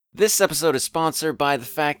This episode is sponsored by the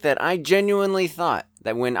fact that I genuinely thought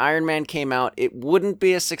that when Iron Man came out, it wouldn't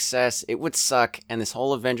be a success, it would suck, and this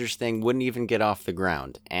whole Avengers thing wouldn't even get off the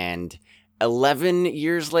ground. And 11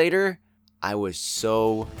 years later, I was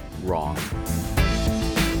so wrong.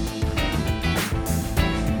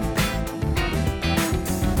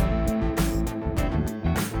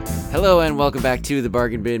 Hello and welcome back to the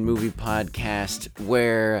Bargain Bin Movie Podcast,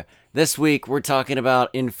 where this week we're talking about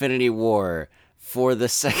Infinity War for the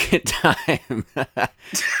second time.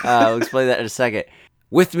 I'll explain that in a second.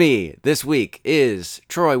 With me this week is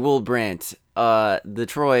Troy Woolbrandt, the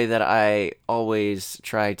Troy that I always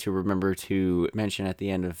try to remember to mention at the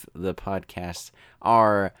end of the podcast,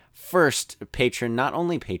 our first patron, not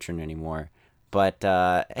only patron anymore, but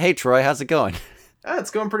hey Troy, how's it going?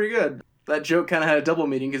 It's going pretty good. That joke kind of had a double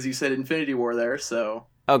meaning because you said Infinity War there, so...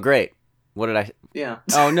 Oh, great. What did I... Yeah.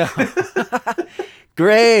 Oh, no.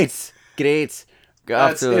 Great.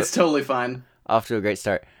 It's totally fine. Off to a great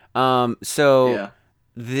start.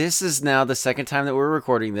 This is now the second time that we're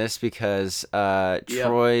recording this because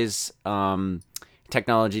Troy's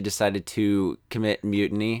technology decided to commit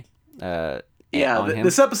mutiny.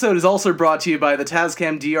 This episode is also brought to you by the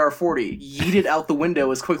Tascam DR40. Yeet it out the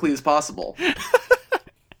window as quickly as possible.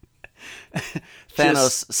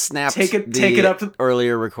 Thanos snapped the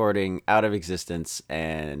earlier recording out of existence,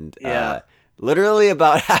 and literally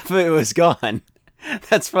about half of it was gone.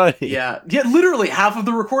 That's funny. Yeah, literally half of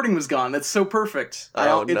the recording was gone. That's so perfect.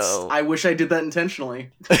 No. I wish I did that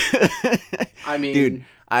intentionally. I mean... Dude,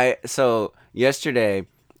 so yesterday,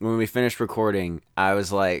 when we finished recording, I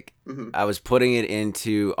was like, I was putting it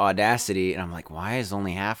into Audacity, and I'm like, why is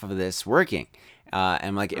only half of this working?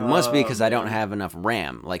 And like, it must be because I don't have enough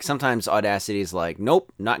RAM. Like, sometimes Audacity is like,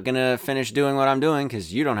 nope, not gonna finish doing what I'm doing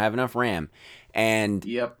because you don't have enough RAM. And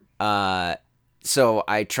so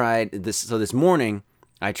I tried this. So this morning,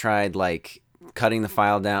 I tried like cutting the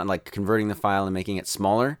file down, like converting the file and making it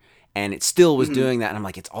smaller, and it still was doing that. And I'm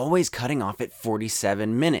like, it's always cutting off at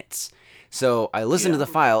 47 minutes. So I listened to the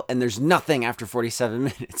file, and there's nothing after 47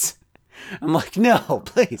 minutes. I'm like, no,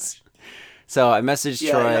 please. So I messaged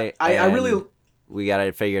Troy. We got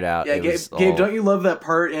it figured out. Yeah, Gabe, don't you love that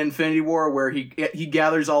part in Infinity War where he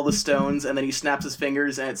gathers all the stones and then he snaps his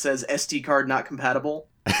fingers and it says SD card not compatible?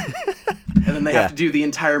 And then they have to do the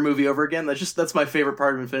entire movie over again. That's my favorite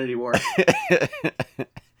part of Infinity War.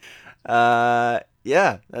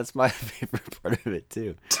 That's my favorite part of it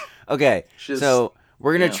too. Okay, so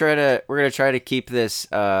we're gonna try to keep this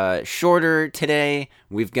shorter today.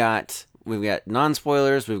 We've got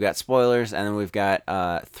non-spoilers, we've got spoilers, and then we've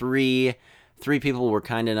got three people were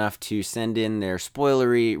kind enough to send in their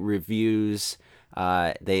spoilery reviews.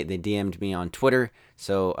 They DM'd me on Twitter.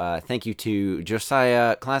 So thank you to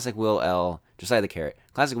Josiah, Classic Will L, Josiah the Carrot,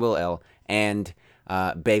 Classic Will L, and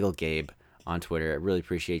Bagel Gabe on Twitter. I really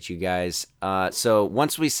appreciate you guys. So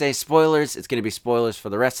once we say spoilers, it's going to be spoilers for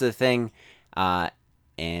the rest of the thing.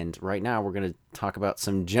 And right now we're going to talk about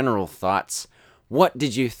some general thoughts. What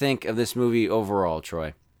did you think of this movie overall,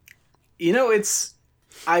 Troy? You know, it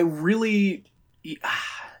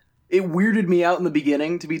weirded me out in the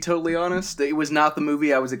beginning, to be totally honest. It was not the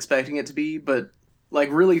movie I was expecting it to be, but like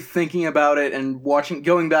really thinking about it and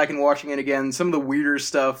going back and watching it again, some of the weirder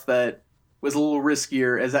stuff that was a little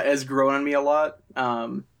riskier has grown on me a lot.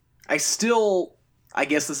 I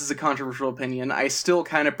guess this is a controversial opinion, I still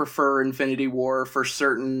kind of prefer Infinity War for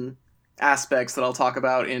certain aspects that I'll talk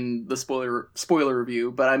about in the spoiler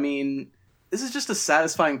review, but I mean, this is just a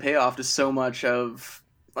satisfying payoff to so much of,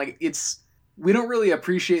 like, we don't really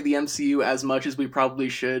appreciate the MCU as much as we probably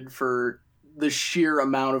should for the sheer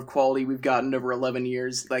amount of quality we've gotten over 11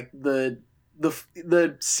 years. Like, the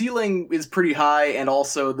ceiling is pretty high, and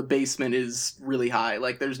also the basement is really high.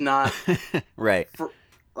 Like, there's not... Right.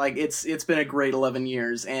 It's been a great 11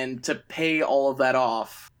 years, and to pay all of that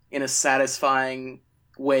off in a satisfying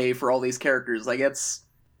way for all these characters, like, that's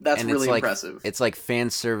really impressive. It's like fan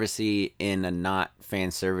servicey in a not fan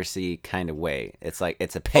servicey kind of way. It's like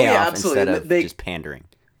it's a payoff instead of just pandering.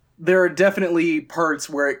 There are definitely parts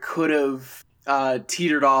where it could have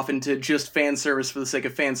teetered off into just fan service for the sake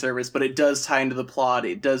of fan service, but it does tie into the plot.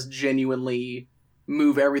 It does genuinely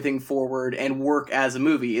move everything forward and work as a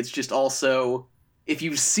movie. It's just also, if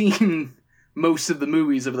you've seen most of the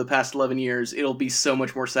movies over the past 11 years, it'll be so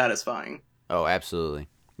much more satisfying. Oh, absolutely.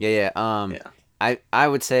 Yeah. I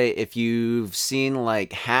would say if you've seen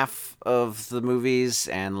like half of the movies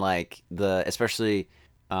and like especially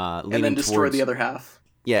leaning and then destroy towards the other half.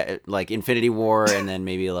 Yeah, like Infinity War, and then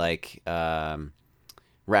maybe like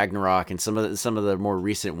Ragnarok and some of the more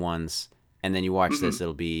recent ones. and then you watch this,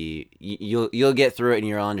 it'll be you'll get through it and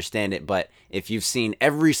you'll understand it. But if you've seen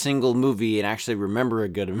every single movie and actually remember a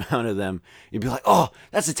good amount of them, you'd be like, oh,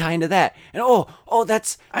 that's a tie into that, and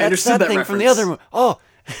that's that thing from the other movie. Oh,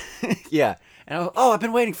 yeah, and I've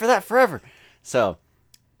been waiting for that forever. So,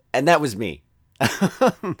 and that was me.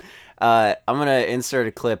 I'm gonna insert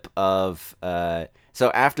a clip of. So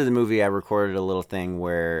after the movie, I recorded a little thing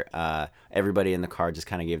where everybody in the car just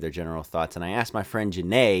kind of gave their general thoughts, and I asked my friend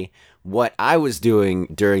Janae what I was doing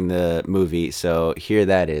during the movie. So here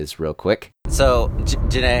that is, real quick. So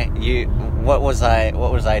Janae, what was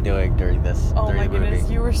I doing during this? Oh my goodness,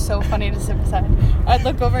 you were so funny to sit beside. I'd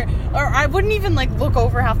look over, or I wouldn't even like look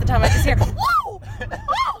over half the time. I just hear, whoa,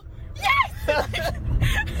 whoa, yes.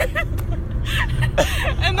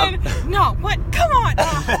 And then no, what? Come on.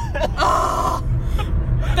 Oh.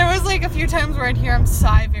 There was like a few times where I'd hear him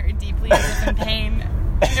sigh very deeply as if in pain.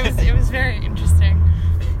 It was very interesting.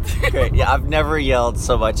 Great. Yeah, I've never yelled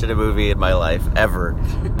so much in a movie in my life, ever.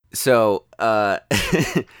 So,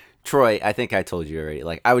 Troy, I think I told you already,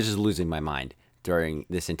 like, I was just losing my mind during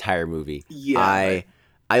this entire movie. Yeah.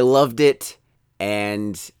 I loved it,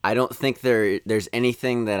 and I don't think there's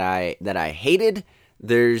anything that I hated.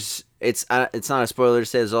 It's not a spoiler to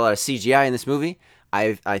say there's a lot of CGI in this movie.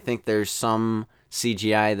 I think there's some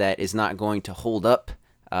CGI that is not going to hold up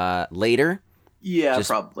later. Yeah,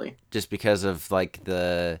 probably. Just because of like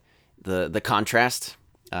the contrast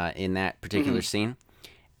in that particular scene.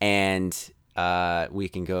 And we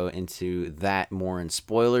can go into that more in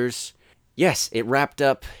spoilers. Yes, it wrapped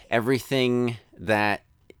up everything that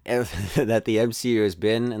the MCU has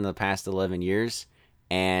been in the past 11 years,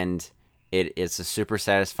 and it's a super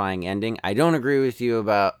satisfying ending. I don't agree with you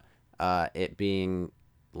about it being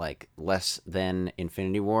like less than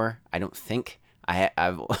Infinity War. I don't think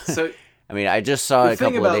I've. So, I mean, I just saw it a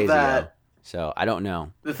couple of days ago, so I don't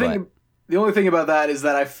know. The only thing about that is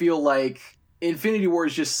that I feel like Infinity War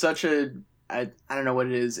is just such a. I don't know what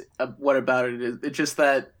it is. What about it is? It's just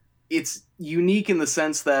that it's unique in the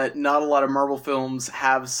sense that not a lot of Marvel films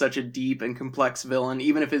have such a deep and complex villain.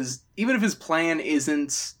 Even if his plan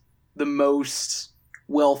isn't the most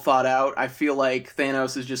well thought out, I feel like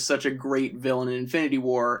Thanos is just such a great villain in Infinity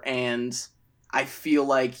War, and I feel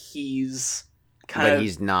like he's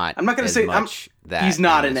he's not. I'm not going to say that he's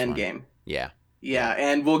not in Endgame. Yeah,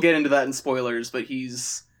 and we'll get into that in spoilers. But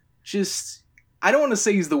he's just, I don't want to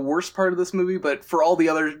say he's the worst part of this movie, but for all the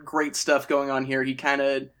other great stuff going on here, he kind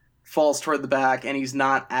of falls toward the back, and he's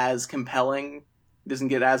not as compelling. He doesn't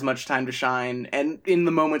get as much time to shine, and in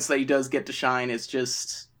the moments that he does get to shine, it's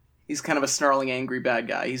just. He's kind of a snarling, angry bad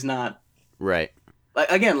guy. He's not right. Like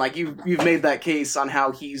again, like you've made that case on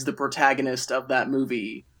how he's the protagonist of that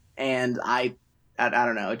movie, and I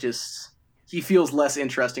don't know. It just he feels less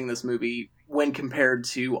interesting in this movie when compared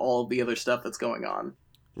to all of the other stuff that's going on.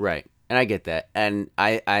 Right, and I get that, and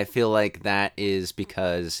I feel like that is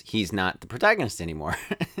because he's not the protagonist anymore,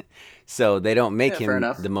 so they don't make him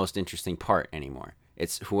the most interesting part anymore.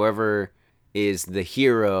 It's whoever is the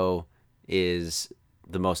hero is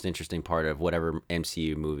the most interesting part of whatever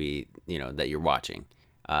MCU movie, that you're watching.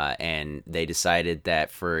 And they decided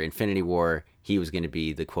that for Infinity War, he was going to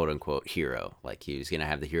be the quote unquote hero. Like he was going to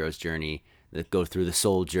have the hero's journey, go through the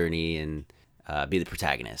soul journey and be the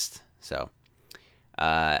protagonist. So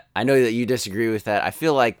I know that you disagree with that. I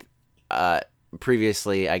feel like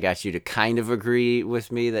previously I got you to kind of agree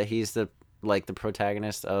with me that he's the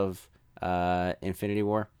protagonist of Infinity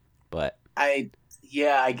War, but I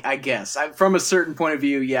guess. From a certain point of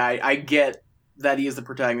view, I get that he is the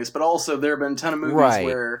protagonist, but also there have been a ton of movies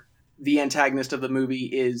where the antagonist of the movie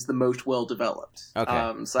is the most well developed.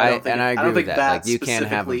 Okay, so I don't think that. Like, you can't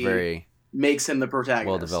have a very makes him the protagonist.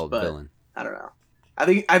 Well developed villain. I don't know.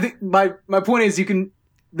 I think my point is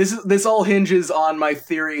this all hinges on my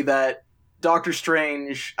theory that Doctor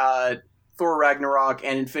Strange, Thor Ragnarok,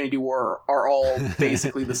 and Infinity War are all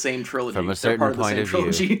basically the same trilogy. From a certain point of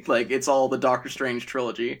view. Like, it's all the Doctor Strange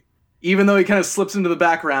trilogy. Even though he kind of slips into the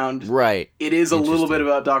background, right? It is a little bit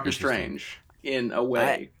about Doctor Strange in a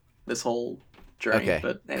way. This whole journey. Okay,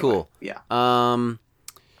 but anyway, cool. Yeah.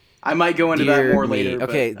 I might go into that more later.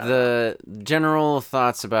 Okay, the general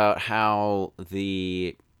thoughts about how does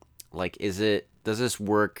this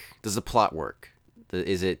work? Does the plot work?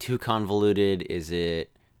 Is it too convoluted? Does it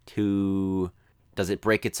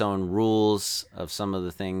break its own rules of some of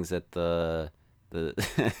the things that the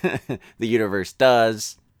the universe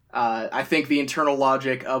does? I think the internal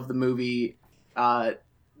logic of the movie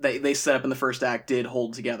they set up in the first act did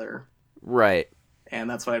hold together. Right. And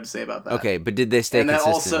that's what I have to say about that. Okay, but did they stay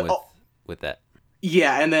consistent with that?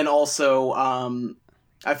 Yeah, and then also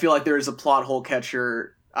I feel like there is a plot hole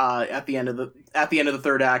catcher at the end of the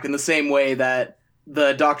third act, in the same way that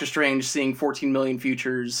the Doctor Strange seeing 14 million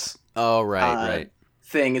futures. Oh, right.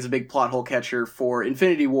 Thing is a big plot hole catcher for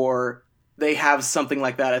Infinity War. They have something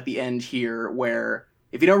like that at the end here, where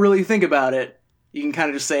if you don't really think about it, you can kind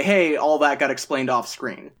of just say, hey, all that got explained off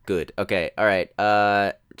screen. Good. Okay. All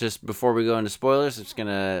right. Just before we go into spoilers, I'm just going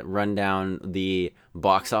to run down the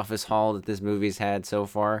box office haul that this movie's had so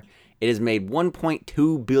far. It has made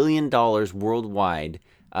 $1.2 billion worldwide,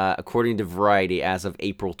 according to Variety, as of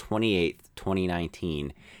April 28th,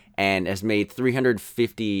 2019, and has made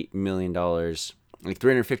 $350 million. Like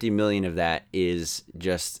 $350 million of that is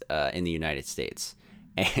just in the United States.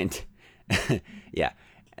 And yeah.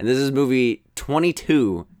 And this is movie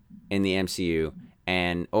 22 in the MCU,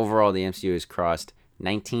 and overall the MCU has crossed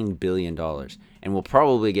 $19 billion, and we'll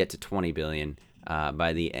probably get to $20 billion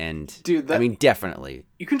by the end. Dude, I mean, definitely.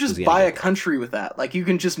 You can just buy a country with that. Like, you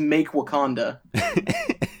can just make Wakanda.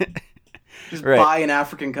 Just buy an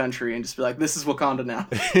African country and just be like, this is Wakanda now.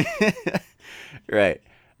 Right.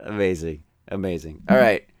 Amazing. All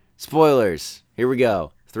right. Spoilers. Here we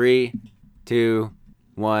go. 3, 2,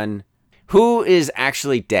 1. Who is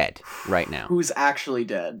actually dead right now? Who's actually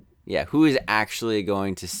dead? Yeah, who is actually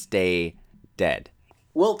going to stay dead?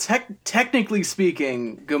 Well, technically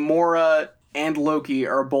speaking, Gamora and Loki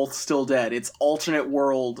are both still dead. It's alternate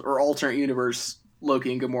world or alternate universe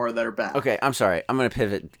Loki and Gamora that are back. Okay, I'm sorry. I'm going to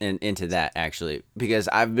pivot into that, actually, because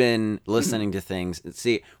I've been listening to things.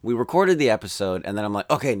 See, we recorded the episode, and then I'm like,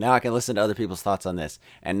 okay, now I can listen to other people's thoughts on this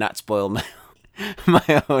and not spoil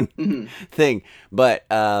my own thing. But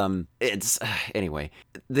it's anyway,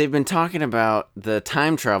 they've been talking about the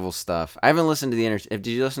time travel stuff. I haven't listened to the did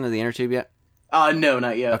you listen to the inner tube yet? No,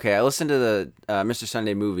 not yet. Okay, I listened to the Mr.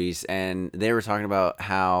 Sunday movies, and they were talking about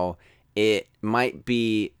how it might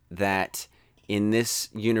be that in this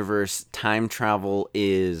universe time travel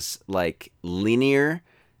is like linear.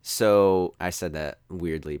 So I said that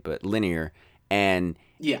weirdly, but linear, and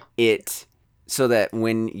yeah, so that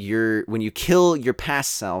when you kill your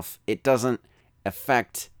past self, it doesn't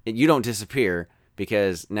affect you don't disappear,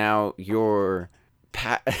 because now your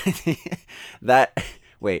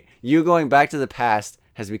you going back to the past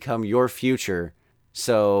has become your future,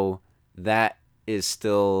 so that is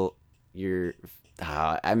still your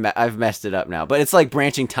I've messed it up now, but it's like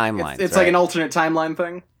branching timelines. It's right? Like an alternate timeline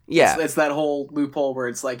thing. Yeah, it's that whole loophole where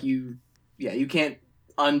it's like you can't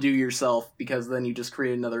undo yourself, because then you just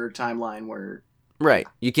create another timeline where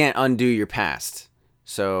you can't undo your past,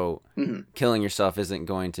 so killing yourself isn't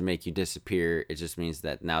going to make you disappear. It just means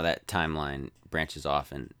that now that timeline branches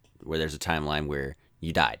off, and where there's a timeline where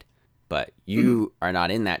you died, but you are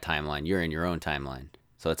not in that timeline, you're in your own timeline.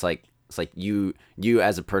 So it's like you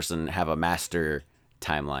as a person have a master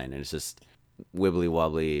timeline, and it's just wibbly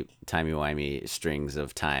wobbly timey-wimey strings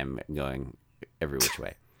of time going every which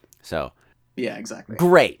way. So yeah, exactly.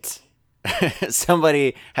 Great.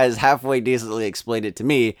 Somebody has halfway decently explained it to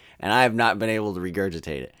me, and I have not been able to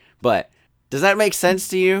regurgitate it. But does that make sense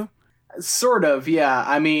to you? Sort of, yeah.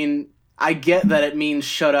 I mean, I get that it means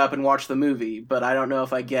shut up and watch the movie, but I don't know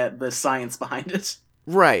if I get the science behind it.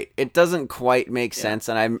 Right. It doesn't quite make sense,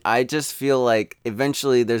 and I just feel like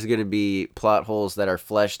eventually there's going to be plot holes that are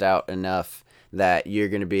fleshed out enough that you're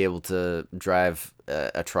going to be able to drive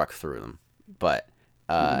a truck through them. But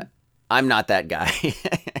I'm not that guy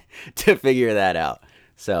to figure that out.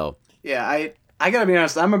 So yeah, I gotta be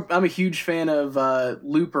honest. I'm a huge fan of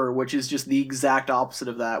Looper, which is just the exact opposite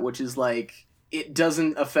of that. Which is like, it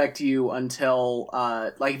doesn't affect you until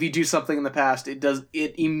like if you do something in the past, it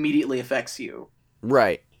immediately affects you.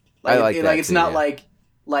 Right. Like, I like that. It's not like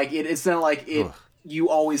it's not like it. Ugh. You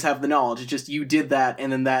always have the knowledge. It's just you did that,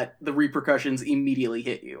 and then the repercussions immediately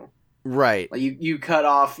hit you. Right. Like you cut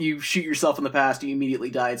off, you shoot yourself in the past, you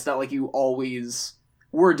immediately die. It's not like you always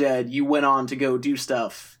were dead. You went on to go do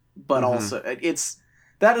stuff, but also that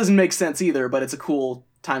doesn't make sense either. But it's a cool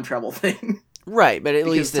time travel thing. Right, but at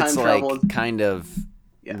least it's like kind of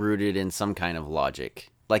rooted in some kind of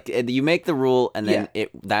logic. Like you make the rule, and then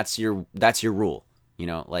that's your rule. You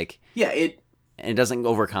know, like it doesn't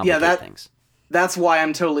overcomplicate things. That's why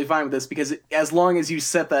I'm totally fine with this, because as long as you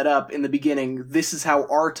set that up in the beginning, this is how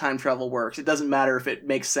our time travel works. It doesn't matter if it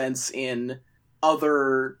makes sense in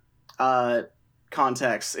other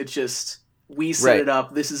contexts. It's just, we set it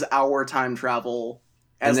up. This is our time travel.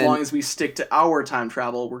 As long as we stick to our time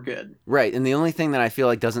travel, we're good. Right, and the only thing that I feel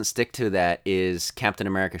like doesn't stick to that is Captain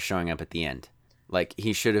America showing up at the end. Like,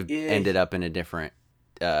 he should have ended up in a different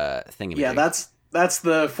thing. Yeah, that's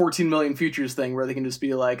the 14 million futures thing, where they can just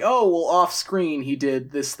be like, oh, well, off screen he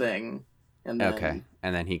did this thing, and then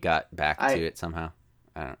and then he got back to it somehow.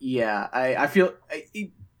 I don't know. Yeah, I feel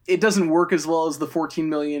it doesn't work as well as the 14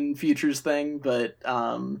 million futures thing, but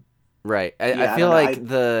right. I feel like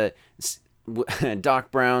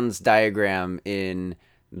Doc Brown's diagram in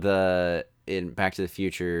Back to the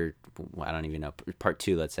Future, I don't even know, part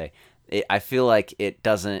 2, let's say, I feel like it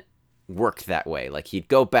doesn't work that way. Like he'd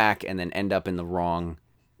go back and then end up in the wrong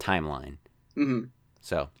timeline. Mm-hmm.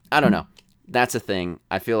 So I don't know. That's a thing.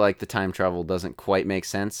 I feel like the time travel doesn't quite make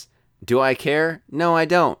sense. Do I care? No, I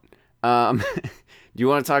don't. Do you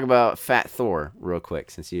want to talk about Fat Thor real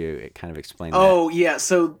quick, since you kind of explained that? Oh, yeah.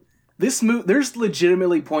 So this there's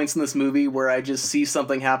legitimately points in this movie where I just see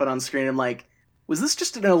something happen on screen and I'm like, was this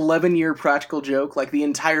just an 11-year practical joke? Like, the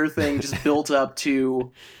entire thing just built up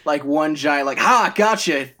to, like, one giant, like, ha,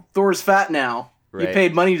 gotcha, Thor's fat now. Right. You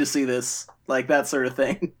paid money to see this. Like, that sort of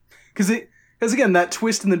thing. Because again, that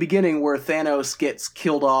twist in the beginning where Thanos gets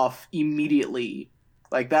killed off immediately,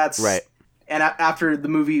 like, that's... Right. And after the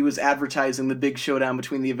movie was advertising the big showdown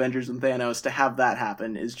between the Avengers and Thanos, to have that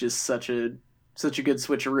happen is just such a good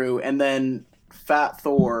switcheroo. And then Fat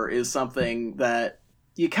Thor is something that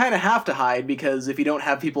you kind of have to hide, because if you don't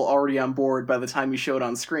have people already on board by the time you show it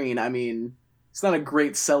on screen, I mean, it's not a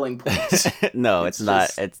great selling point. No, it's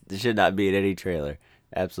not. It should not be in any trailer.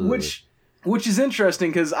 Absolutely. Which is interesting,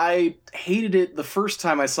 because I hated it the first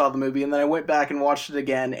time I saw the movie, and then I went back and watched it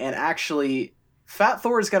again, and actually, Fat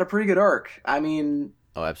Thor's got a pretty good arc. I mean...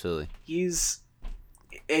 Oh, absolutely.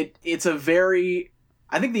 It's a very...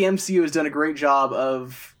 I think the MCU has done a great job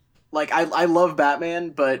of... Like, I love Batman,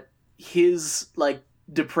 but his, like,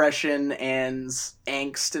 depression and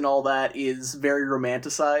angst and all that is very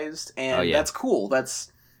romanticized, and that's cool.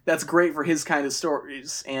 That's great for his kind of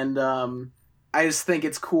stories, and I just think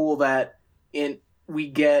it's cool that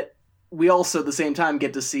we also at the same time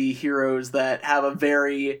get to see heroes that have a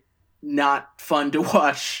very not fun to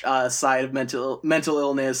watch side of mental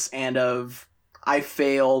illness and of I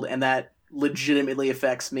failed and that legitimately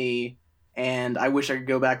affects me and I wish I could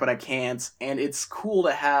go back but I can't, and it's cool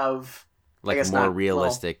to have like a more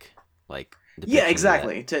realistic, like yeah,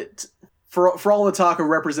 exactly. For all the talk of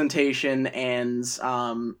representation and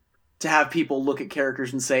to have people look at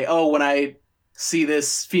characters and say, oh, when I see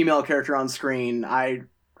this female character on screen, I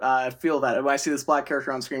feel that. When I see this black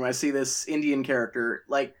character on screen, when I see this Indian character,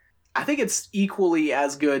 like, I think it's equally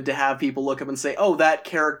as good to have people look up and say, oh, that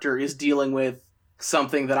character is dealing with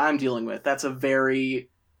something that I'm dealing with. That's a very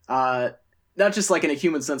not just like in a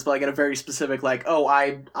human sense, but like in a very specific, like, oh,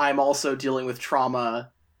 I'm also dealing with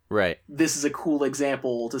trauma. Right. This is a cool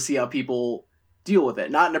example to see how people deal with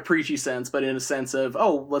it. Not in a preachy sense, but in a sense of,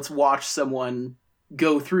 oh, let's watch someone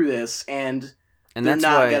go through this, and they're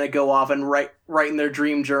not going to go off and write in their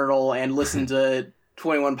dream journal and listen to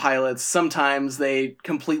 21 Pilots. Sometimes they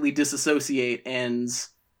completely disassociate and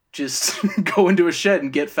just go into a shed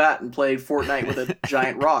and get fat and play Fortnite with a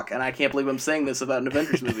giant rock. And I can't believe I'm saying this about an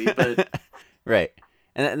Avengers movie, but... Right.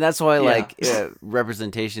 And that's why, like,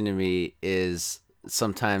 representation to me is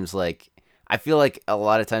sometimes, like, I feel like a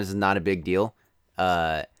lot of times it's not a big deal.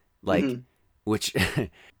 Which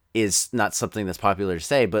is not something that's popular to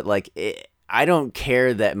say, but, like, I don't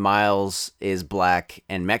care that Miles is black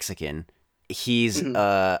and Mexican. He's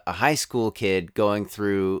a high school kid going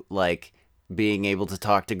through, like, being able to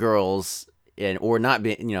talk to girls or not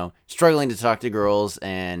being, struggling to talk to girls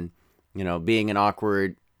and, being an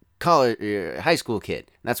awkward high school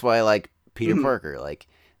kid. That's why I like Peter Parker. Like,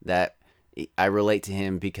 that I relate to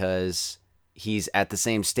him because he's at the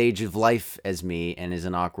same stage of life as me and is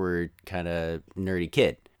an awkward kind of nerdy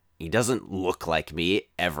kid. He doesn't look like me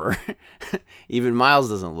ever. Even Miles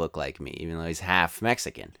doesn't look like me, even though he's half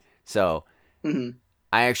Mexican. So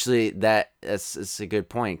I actually, that's a good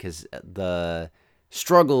point, because the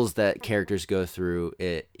struggles that characters go through,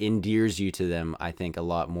 it endears you to them, I think, a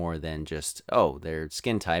lot more than just, oh, their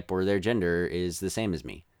skin type or their gender is the same as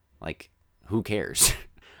me. Like, who cares?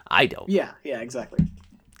 I don't. Yeah, exactly.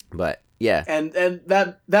 But yeah. And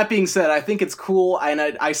that being said, I think it's cool, and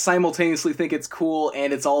I simultaneously think it's cool,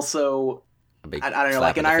 and it's also I don't know,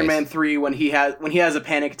 like in Iron Man 3 when he has a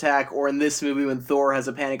panic attack, or in this movie when Thor has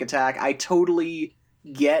a panic attack. I totally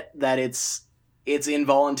get that it's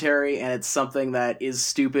involuntary and it's something that is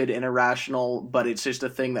stupid and irrational, but it's just a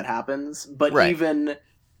thing that happens. But right.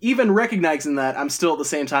 even recognizing that, I'm still at the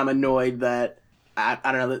same time annoyed that I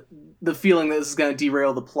don't know, the feeling that this is going to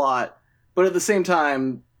derail the plot. But at the same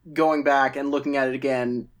time, going back and looking at it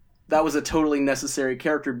again, that was a totally necessary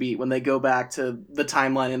character beat when they go back to the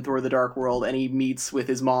timeline in Thor: The Dark World and he meets with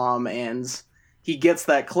his mom and he gets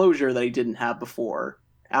that closure that he didn't have before.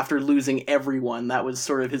 After losing everyone, that was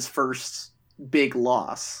sort of his first big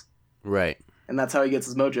loss. Right. And that's how he gets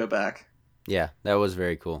his mojo back. Yeah, that was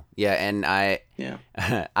very cool. Yeah, and I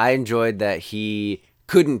Yeah. I enjoyed that he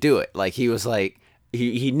couldn't do it. Like he was like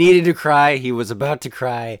he needed to cry, he was about to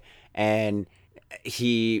cry, and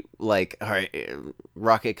he like all right,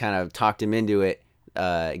 Rocket kind of talked him into it,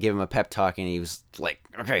 gave him a pep talk, and he was like,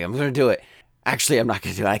 "Okay, I'm gonna do it." Actually, I'm not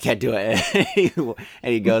gonna do it. I can't do it.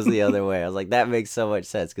 And he goes the other way. I was like, that makes so much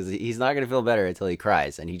sense because he's not gonna feel better until he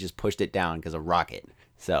cries, and he just pushed it down because of Rocket.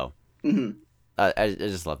 So I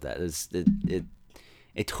just love that.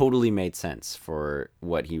 It totally made sense for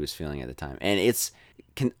what he was feeling at the time, and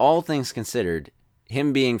all things considered,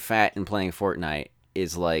 him being fat and playing Fortnite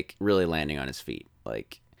is like really landing on his feet.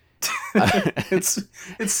 Like it's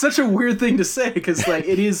such a weird thing to say because like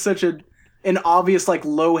it is such an obvious like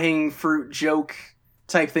low-hanging fruit joke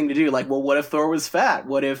type thing to do. Like, well, what if Thor was fat?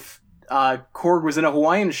 What if Korg was in a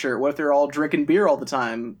Hawaiian shirt? What if they're all drinking beer all the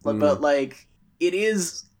time? But like it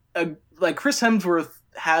is like Chris Hemsworth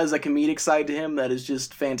has a comedic side to him that is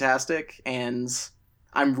just fantastic, and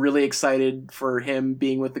I'm really excited for him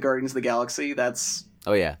being with the Guardians of the Galaxy. That's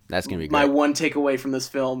gonna be great. My one takeaway from this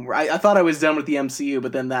film. I thought I was done with the MCU,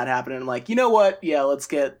 but then that happened, and I'm like, you know what? Yeah, let's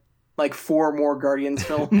get like 4 more Guardians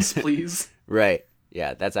films, please. Right.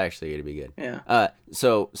 Yeah, that's actually gonna be good. Yeah.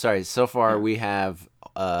 So far we have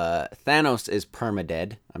Thanos is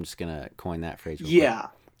permadead. I'm just gonna coin that phrase. Yeah.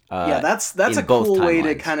 That's a cool way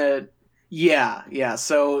to kind of. Yeah.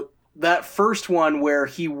 So that first one where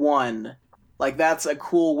he won, like that's a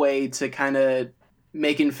cool way to kind of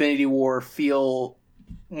make Infinity War feel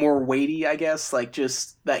more weighty, I guess. Like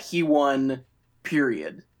just that he won,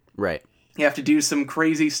 period. Right. You have to do some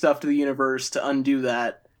crazy stuff to the universe to undo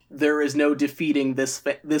that. There is no defeating this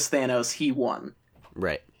Thanos. He won.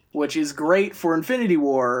 Right. Which is great for Infinity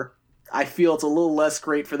War. I feel it's a little less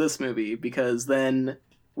great for this movie because then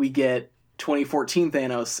we get 2014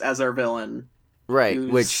 Thanos as our villain. Right,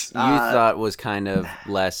 which you thought was kind of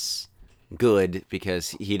less good because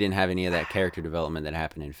he didn't have any of that character development that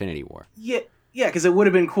happened in Infinity War. Yeah, because it would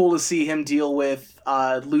have been cool to see him deal with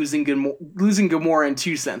losing Gamora in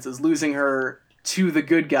 2 senses. Losing her to the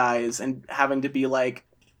good guys and having to be like,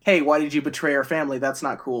 hey, why did you betray our family? That's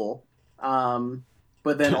not cool.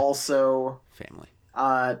 But then also... family.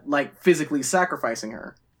 Like physically sacrificing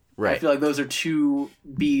her. Right. I feel like those are 2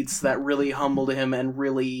 beats that really humbled him and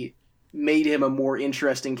really made him a more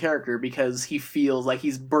interesting character because he feels like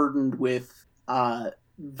he's burdened with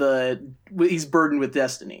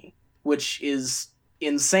destiny, which is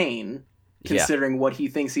insane considering what he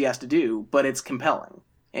thinks he has to do, but it's compelling.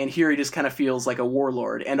 And here he just kind of feels like a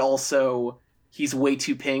warlord, and also he's way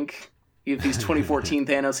too pink. If he's 2014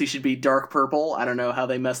 Thanos, he should be dark purple. I don't know how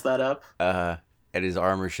they messed that up. And his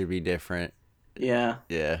armor should be different. Yeah.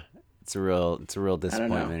 Yeah. It's a real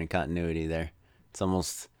disappointment in continuity there. It's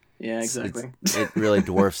almost... Yeah, exactly. It really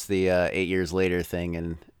dwarfs the 8 years later thing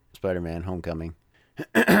in Spider-Man: Homecoming.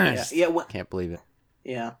 Can't believe it.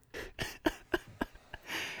 Yeah.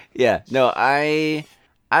 Yeah. No, I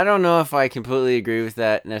don't know if I completely agree with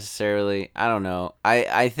that necessarily. I don't know.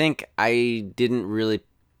 I think I didn't really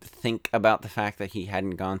think about the fact that he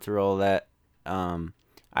hadn't gone through all that.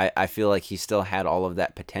 I feel like he still had all of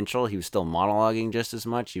that potential. He was still monologuing just as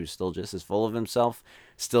much. He was still just as full of himself.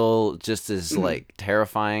 Still just as like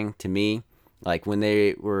terrifying to me. Like when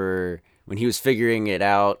he was figuring it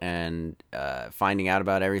out and finding out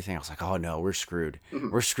about everything, I was like, oh no, we're screwed.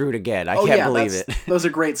 We're screwed again. I can't believe it. Those are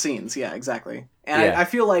great scenes. Yeah, exactly. And I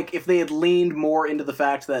feel like if they had leaned more into the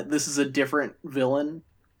fact that this is a different villain,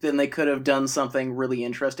 then they could have done something really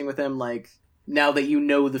interesting with him. Like, now that you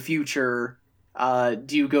know the future,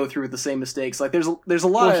 do you go through the same mistakes? Like, there's a lot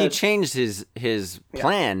of... Well, he changed his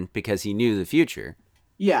plan because he knew the future.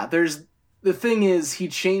 Yeah, the thing is, he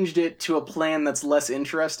changed it to a plan that's less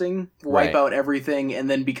interesting. Wipe out everything and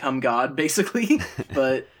then become God, basically.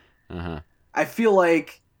 But I feel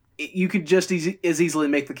like you could just as easily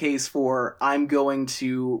make the case for, I'm going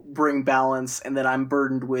to bring balance and then I'm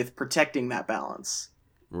burdened with protecting that balance.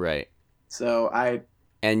 Right. So I'm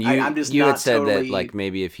just you had said totally... that like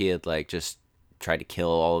maybe if he had like just tried to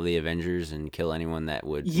kill all of the Avengers and kill anyone that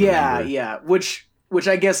would remember. Which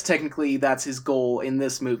I guess technically that's his goal in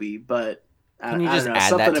this movie, but can you just add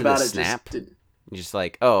something that to about the it snap? just didn't. Just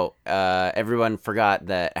like, everyone forgot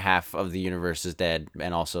that half of the universe is dead,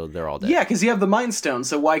 and also they're all dead. Yeah, because you have the Mind Stone,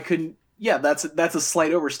 so why couldn't... Yeah, that's a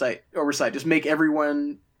slight oversight. Just make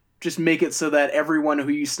it so that everyone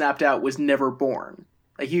who you snapped out was never born.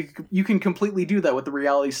 Like, you can completely do that with the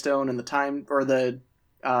Reality Stone and the Time... Or the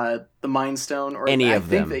Mind Stone. Or any of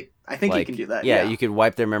them. I think you can do that. Yeah, you could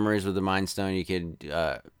wipe their memories with the Mind Stone. You could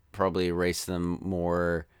probably erase them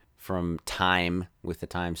more from time with the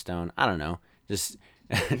Time Stone. I don't know. Just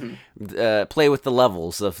play with the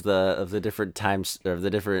levels of the different times, or the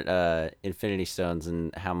different Infinity Stones,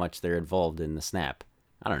 and how much they're involved in the snap.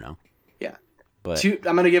 I don't know. Yeah, but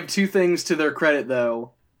I'm gonna give two things to their credit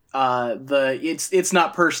though. It's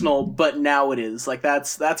not personal, but now it is. Like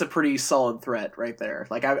that's a pretty solid threat right there.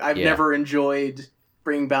 Like I've never enjoyed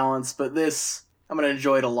Bringing Balance, but this I'm gonna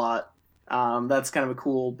enjoy it a lot. That's kind of a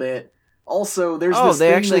cool bit. Also, there's this they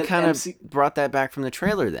thing actually that kind of brought that back from the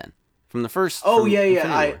trailer then, from the first.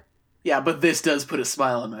 But this does put a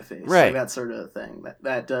smile on my face, right? Like that sort of thing.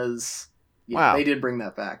 That does. Yeah, wow, they did bring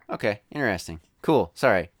that back. Okay, interesting, cool.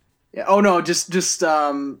 Sorry. Yeah. Oh no, just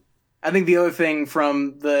I think the other thing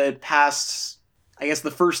from the past, I guess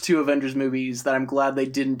the first two Avengers movies that I'm glad they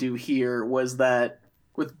didn't do here was that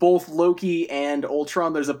with both Loki and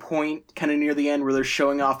Ultron, there's a point kind of near the end where they're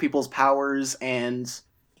showing off people's powers, and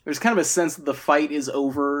there's kind of a sense that the fight is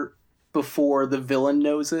over before the villain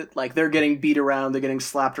knows it. Like, they're getting beat around, they're getting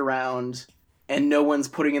slapped around, and no one's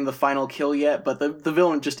putting in the final kill yet, but the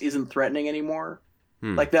villain just isn't threatening anymore.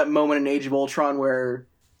 Like that moment in Age of Ultron where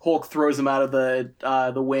Hulk throws him out of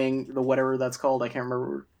the wing, the whatever that's called. I can't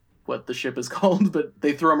remember what the ship is called, but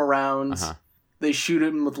they throw him around. Uh-huh. They shoot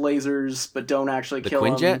him with lasers, but don't actually kill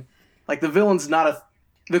him. The Quinjet? Like, the villain's not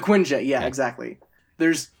the Quinjet, yeah, exactly.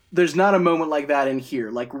 There's not a moment like that in here.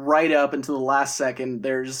 Like, right up until the last second,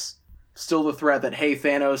 there's still the threat that, hey,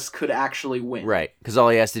 Thanos could actually win. Right, because all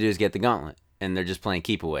he has to do is get the gauntlet, and they're just playing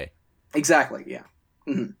keep away. Exactly, yeah.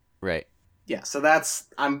 Mm-hmm. Right. Yeah, so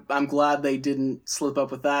I'm glad they didn't slip up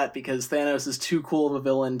with that, because Thanos is too cool of a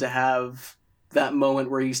villain to have that moment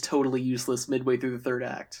where he's totally useless midway through the third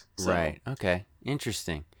act. So, right. Okay.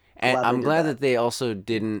 Interesting. And I'm glad that they also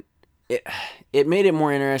didn't. It made it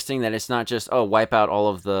more interesting that it's not just wipe out all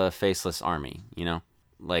of the faceless army,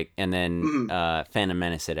 like, and then Phantom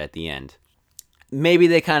Menace it at the end. Maybe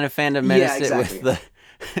they kind of Phantom Menace it with the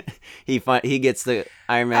he gets the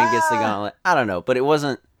Iron Man gets the gauntlet. I don't know, but it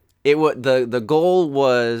wasn't. The goal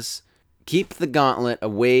was keep the gauntlet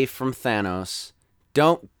away from Thanos,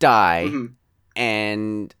 don't die,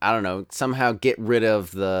 and I don't know, somehow get rid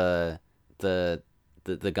of the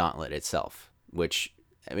gauntlet itself. Which,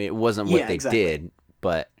 I mean, it wasn't what they did,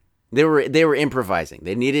 but they were improvising.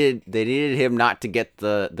 They needed him not to get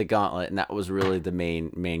the gauntlet, and that was really the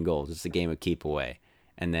main goal. Just a game of keep away,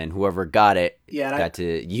 and then whoever got it got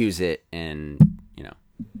to use it, and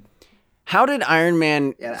How did Iron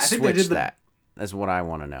Man switch that? That's what I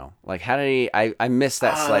want to know. Like, how did he... I missed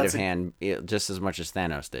that sleight of hand just as much as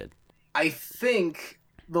Thanos did. I think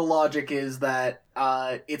the logic is that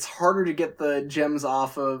it's harder to get the gems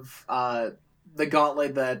off of the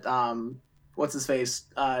gauntlet that... what's his face?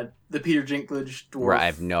 The Peter Dinklage dwarf. Right, I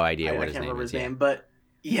have no idea what his name is. I can't remember his name, but...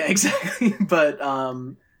 Yeah, exactly. But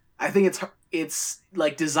I think it's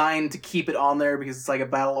like designed to keep it on there because it's like a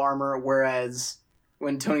battle armor, whereas...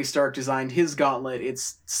 when Tony Stark designed his gauntlet,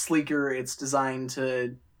 it's sleeker, it's designed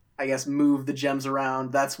to, I guess, move the gems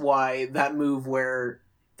around. That's why that move where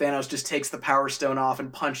Thanos just takes the Power Stone off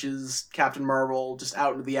and punches Captain Marvel just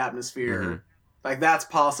out into the atmosphere, like, that's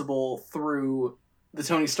possible through the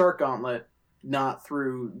Tony Stark gauntlet, not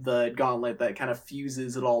through the gauntlet that kind of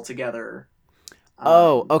fuses it all together.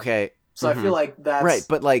 Okay. So I feel like that's... Right,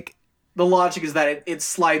 but, like... The logic is that it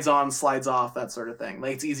slides on, slides off, that sort of thing.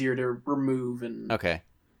 Like, it's easier to remove and... Okay.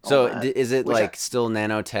 So is it, like, still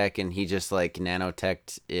nanotech, and he just, like,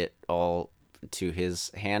 nanoteched it all to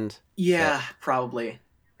his hand? Yeah, probably.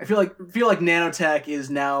 I feel like nanotech is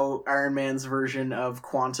now Iron Man's version of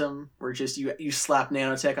quantum, where just you slap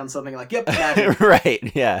nanotech on something like, yep, magic.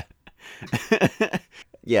 Right, yeah.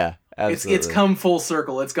 Yeah. Absolutely. It's come full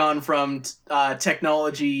circle. It's gone from magic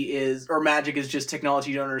is just technology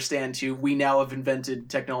you don't understand to we now have invented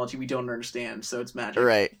technology we don't understand, so it's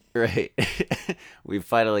magic. Right. We've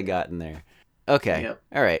finally gotten there. Okay. Yep.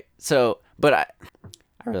 All right. So, but I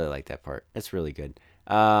really like that part. It's really good.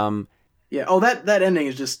 Yeah. Oh, that ending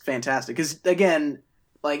is just fantastic. Because again,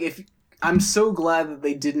 like, I'm so glad that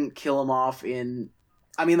they didn't kill him off in.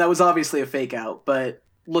 I mean, that was obviously a fake out, but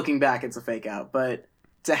looking back, it's a fake out. But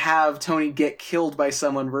to have Tony get killed by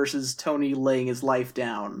someone versus Tony laying his life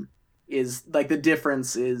down is, like, the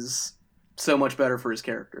difference is so much better for his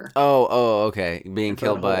character. Oh, okay. Being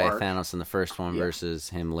killed by Thanos in the first one versus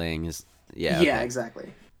him laying his... Yeah, okay. Yeah,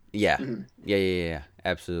 exactly. Yeah. Yeah.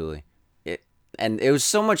 Absolutely. And it was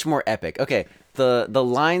so much more epic. Okay, the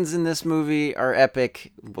lines in this movie are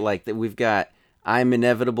epic. Like, we've got I'm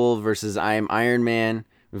inevitable versus I'm Iron Man.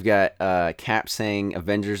 We've got Cap saying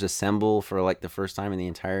 "Avengers Assemble" for, like, the first time in the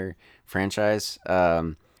entire franchise.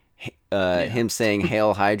 Him saying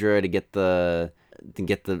 "Hail Hydra" to get the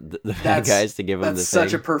bad guys to give him the thing. That's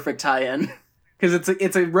such a perfect tie-in. because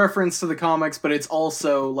it's a reference to the comics, but it's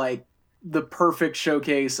also like the perfect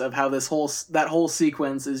showcase of how that whole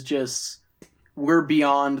sequence is just, we're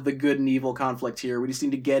beyond the good and evil conflict here. We just need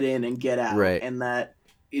to get in and get out, right. And that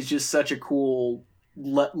is just such a cool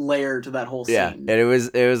layer to that whole scene. Yeah, and it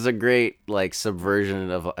was a great like subversion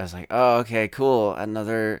of. I was like, oh, okay, cool,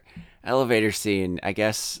 another elevator scene. I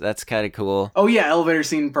guess that's kind of cool. Oh yeah, elevator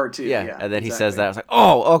scene part 2. Yeah, and then he says that. I was like,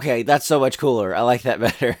 oh, okay, that's so much cooler. I like that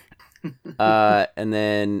better. And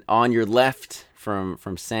then on your left from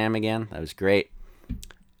Sam again. That was great.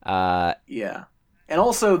 Yeah, and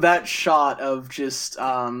also that shot of just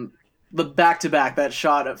the back-to-back. That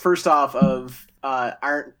shot first off of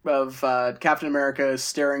Captain America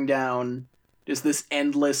staring down just this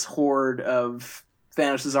endless horde of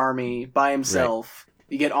Thanos' army by himself. Right.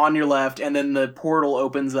 You get on your left, and then the portal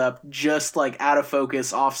opens up just like out of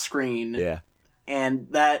focus, off screen. Yeah, and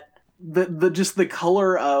that just the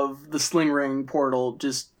color of the sling ring portal,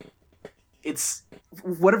 just it's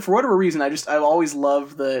for whatever reason, I've always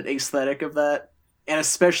loved the aesthetic of that, and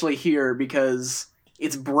especially here because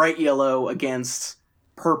it's bright yellow against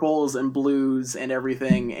purples and blues and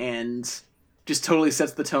everything, and just totally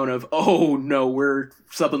sets the tone of, oh no,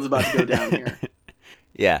 something's about to go down here.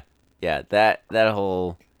 Yeah, that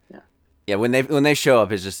whole when they show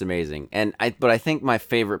up is just amazing. But I think my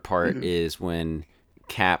favorite part is when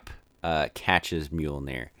Cap catches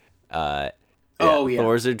Mjolnir.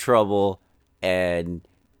 Thor's in trouble, and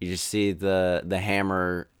you just see the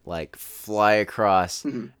hammer like fly across,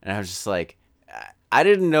 and I was just like, I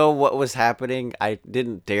didn't know what was happening. I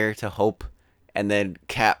didn't dare to hope, and then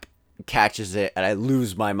Cap catches it, and I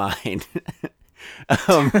lose my mind.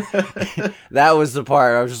 That was the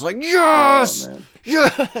part I was just like, yes,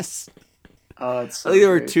 yes. It's so I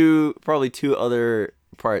think there were probably two other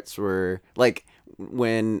parts where, like,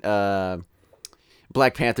 when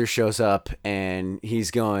Black Panther shows up and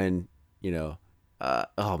he's going, oh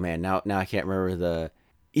man, now I can't remember the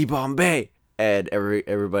Ibambe, and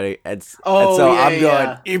everybody, and so I'm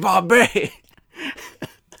going Ibambe.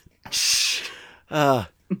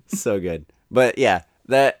 So good. But yeah,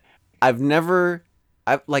 that I've maybe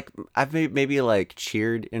like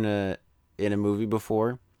cheered in a movie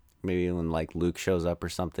before, maybe when like Luke shows up or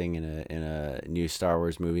something in a new Star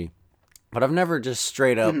Wars movie, but I've never just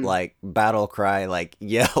straight up like battle cry, like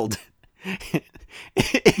yelled in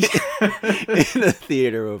a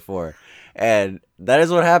theater before, and that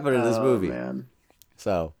is what happened in this movie. Man.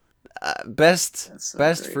 So best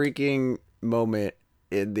great. Freaking moment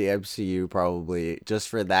in the MCU, probably, just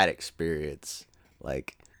for that experience.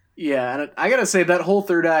 Like, yeah, and I gotta say that whole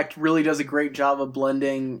third act really does a great job of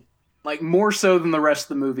blending, like more so than the rest of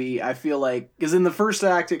the movie. I feel like, because in the first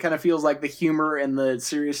act it kind of feels like the humor and the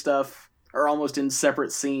serious stuff are almost in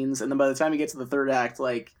separate scenes, and then by the time you get to the third act,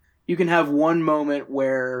 like, you can have one moment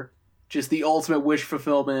where just the ultimate wish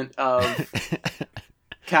fulfillment of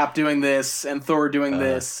Cap doing this and Thor doing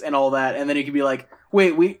this and all that, and then you can be like,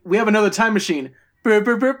 wait, we have another time machine. And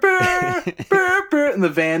the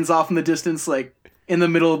van's off in the distance, like in the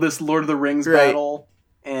middle of this Lord of the Rings battle,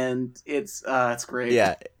 and it's great.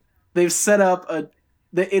 Yeah, they've set up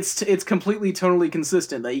it's completely tonally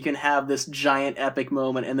consistent that you can have this giant epic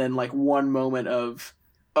moment and then like one moment of,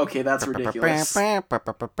 okay, that's ridiculous. What's that?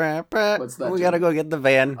 We gotta go get the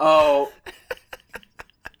van. Oh.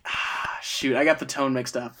 Shoot, I got the tone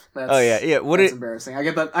mixed up. That's embarrassing.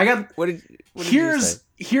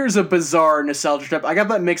 Here's a bizarre nostalgia trip. I got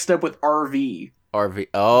that mixed up with RV. RV.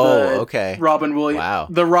 Oh, okay. Robin Williams. Wow.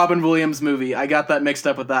 The Robin Williams movie. I got that mixed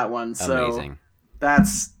up with that one. So amazing.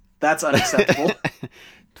 That's unacceptable.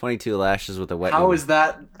 22 Lashes with a wet. How is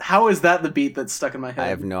that the beat that's stuck in my head? I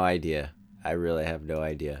have no idea. I really have no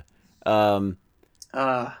idea.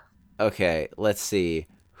 Okay, let's see.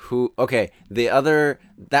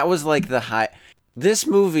 That was like the high. This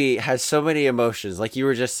movie has so many emotions, like you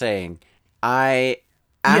were just saying.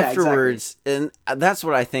 Afterwards, exactly. And that's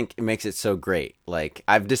what I think makes it so great. Like,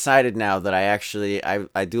 I've decided now that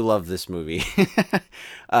I do love this movie.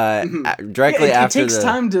 Directly after it takes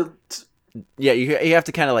time to. Yeah, you have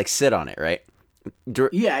to kind of like sit on it, right?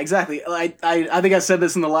 Yeah, exactly. I think I said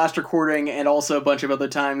this in the last recording and also a bunch of other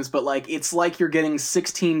times, but like, it's like you're getting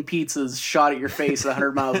 16 pizzas shot at your face at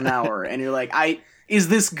 100 miles an hour, and you're like, is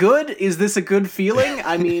this good? Is this a good feeling?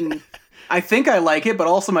 I mean, I think I like it, but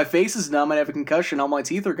also my face is numb, I have a concussion, all my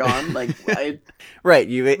teeth are gone. Like, right?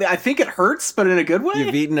 I think it hurts, but in a good way.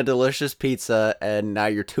 You've eaten a delicious pizza, and now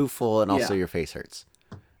you're too full, and also your face hurts.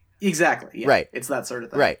 Exactly. Yeah. Right. It's that sort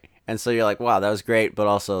of thing. Right. And so you're like, wow, that was great, but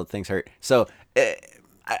also things hurt. So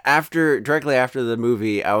directly after the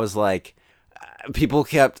movie, I was like, people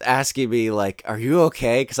kept asking me like, "Are you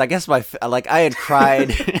okay?" Because I guess I had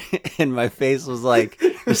cried, and my face was like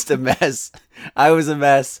just a mess. I was a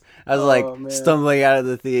mess. I was stumbling out of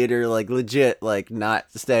the theater, like legit, like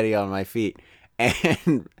not steady on my feet.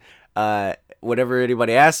 And whenever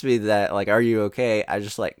anybody asked me that, like, "Are you okay?" I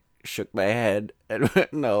just like shook my head and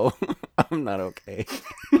went, "No, I'm not okay."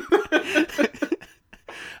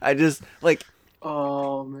 I just like,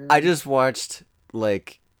 oh man, I just watched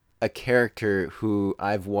like a character who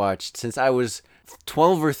I've watched since I was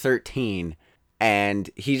 12 or 13, and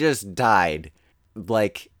he just died.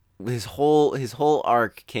 Like his whole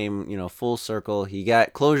arc came, full circle. He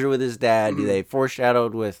got closure with his dad. Mm-hmm. They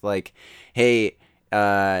foreshadowed with like, hey,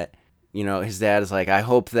 his dad is like, I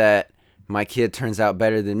hope that my kid turns out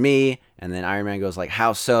better than me. And then Iron Man goes like,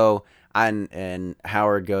 how so? And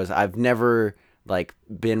Howard goes, I've never like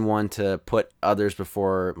been one to put others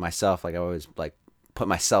before myself. Like I always like put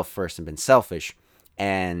myself first and been selfish.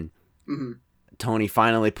 And Tony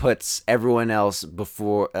finally puts everyone else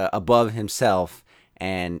above himself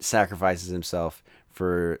and sacrifices himself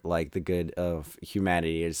for like the good of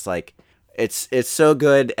humanity. It's like it's so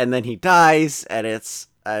good, and then he dies, and it's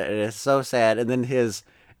so sad. And then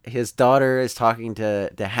his daughter is talking to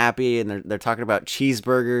Happy, and they're talking about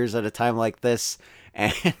cheeseburgers at a time like this,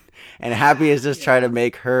 and Happy is just trying to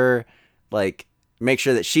make her like make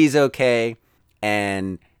sure that she's okay,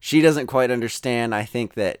 and she doesn't quite understand. I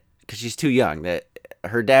think that because she's too young, that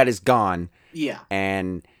her dad is gone. Yeah.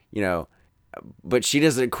 And but she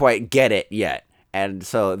doesn't quite get it yet, and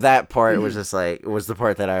so that part was just like was the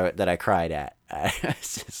part that I cried at.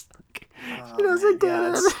 It's just like she doesn't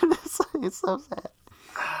get it. It's so sad.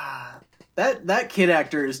 That kid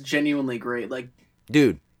actor is genuinely great. Like,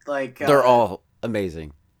 dude, like they're all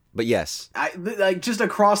amazing. But yes, like just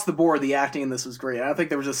across the board, the acting in this was great. I don't think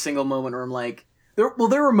there was a single moment where I'm like, there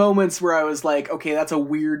were moments where I was like, okay, that's a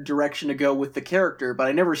weird direction to go with the character, but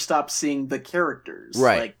I never stopped seeing the characters.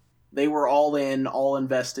 Right. Like, they were all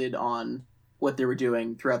invested on what they were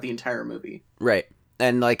doing throughout the entire movie. Right.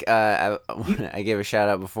 And like, I gave a shout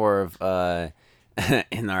out before of,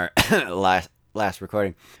 in our last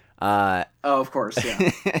recording. Of course,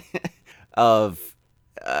 yeah.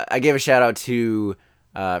 I gave a shout out to,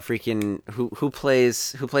 freaking, who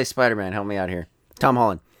plays Spider-Man? Help me out here. Tom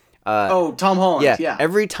Holland. Tom Holland, yeah.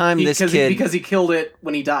 Every time because he killed it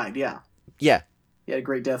when he died, yeah. Yeah. He had a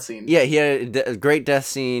great death scene. Yeah, he had a great death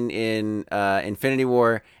scene in Infinity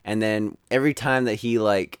War, and then every time that he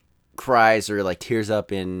like cries or like tears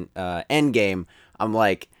up in Endgame, I'm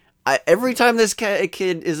like, every time this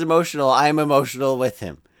kid is emotional, I'm emotional with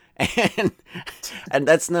him, and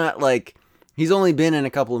that's not like he's only been in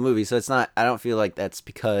a couple of movies, so it's not. I don't feel like that's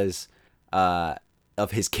because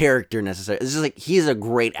of his character necessarily. It's just like he's a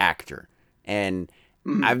great actor, and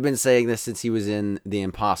I've been saying this since he was in The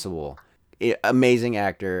Impossible. Amazing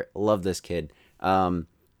actor, love this kid, and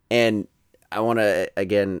I want to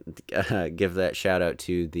again give that shout out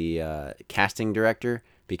to the casting director,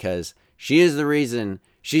 because she is the reason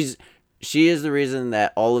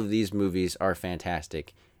that all of these movies are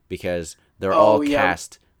fantastic, because they're all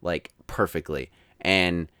cast like perfectly,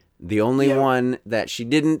 and the only one that she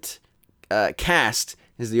didn't cast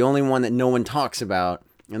is the only one that no one talks about,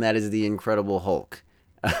 and that is the Incredible Hulk.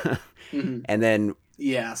 And then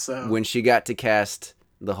so when she got to cast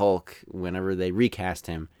the Hulk, whenever they recast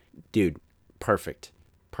him, dude, perfect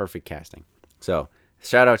casting. So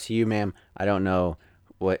shout out to you, ma'am. I don't know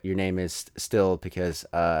what your name is still, because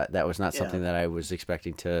that was not something that I was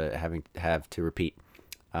expecting to have to repeat.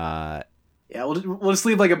 We'll just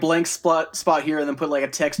leave like a blank spot here, and then put like a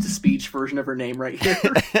text to speech version of her name right here.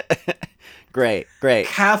 Great.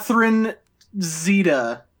 Catherine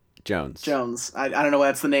Zeta Jones. I don't know why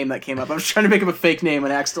that's the name that came up. I was trying to make up a fake name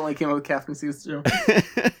and accidentally came up with Catherine Zeta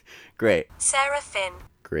Jones. Great. Sarah Finn.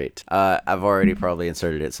 Great. I've already probably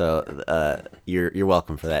inserted it, so you're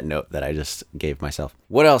welcome for that note that I just gave myself.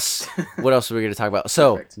 What else? What else are we going to talk about?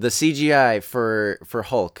 So perfect. The CGI for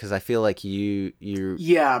Hulk, because I feel like you.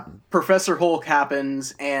 Yeah, Professor Hulk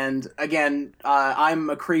happens, and again, I'm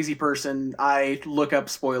a crazy person. I look up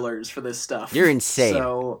spoilers for this stuff. You're insane.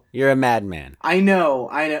 So you're a madman. I know.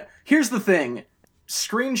 Here's the thing.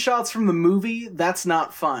 Screenshots from the movie, that's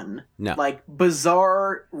not fun. No. Like,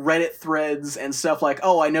 bizarre Reddit threads and stuff like,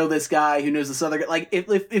 oh, I know this guy who knows this other guy. Like,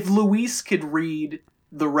 if Luis could read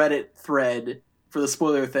the Reddit thread for the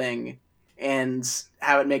spoiler thing and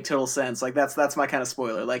have it make total sense, like, that's my kind of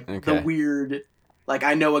spoiler. Like, the weird, like,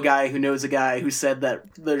 I know a guy who knows a guy who said that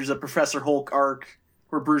there's a Professor Hulk arc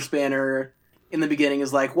where Bruce Banner in the beginning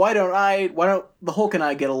is like, why don't the Hulk and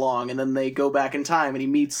I get along? And then they go back in time and he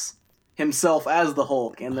meets himself as the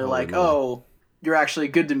Hulk, and they're like, oh, you're actually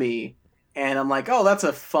good to me. And I'm like, oh, that's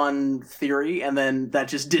a fun theory. And then that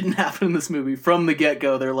just didn't happen in this movie. From the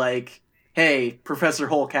get-go, they're like, hey, Professor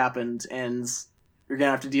Hulk happened, and you're going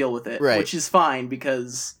to have to deal with it. Right. Which is fine,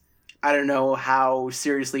 because I don't know how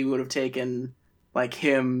seriously we would have taken like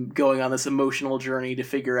him going on this emotional journey to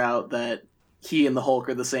figure out that he and the Hulk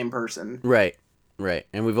are the same person. Right.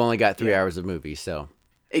 And we've only got 3 hours of movie, so.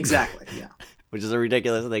 Exactly, yeah. Which is a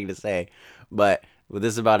ridiculous thing to say. But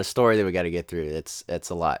this is about a story that we got to get through. It's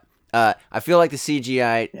a lot. I feel like the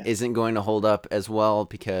CGI isn't going to hold up as well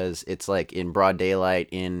because it's like in broad daylight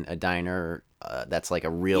in a diner. That's like a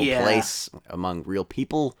real place among real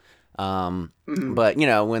people. But you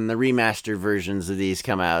know, when the remastered versions of these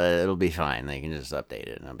come out, it'll be fine. They can just update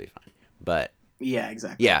it and it'll be fine. But yeah,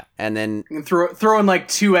 exactly. Yeah, and then you can throw in like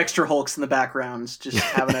 2 extra Hulks in the background, just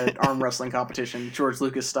having an arm wrestling competition, George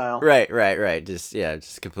Lucas style. Right. Just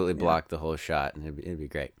completely block the whole shot, and it'd be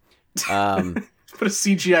great. Put a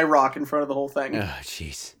CGI rock in front of the whole thing. Oh,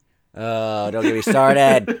 jeez. Oh, don't get me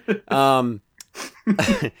started.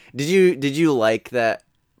 Did you like that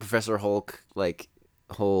Professor Hulk like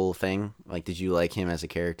whole thing? Like, did you like him as a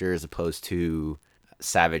character as opposed to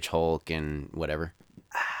Savage Hulk and whatever?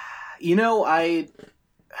 You know, I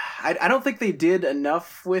don't think they did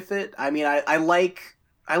enough with it. I mean, I like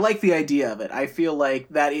the idea of it. I feel like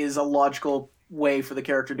that is a logical way for the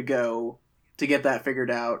character to go to get that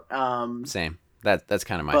figured out. Same. That's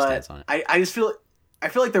kind of my stance on it. I just feel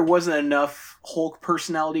like there wasn't enough Hulk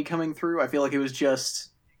personality coming through. I feel like it was just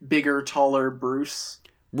bigger, taller Bruce.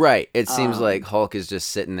 Right. It seems like Hulk is just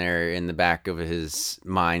sitting there in the back of his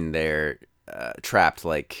mind there, trapped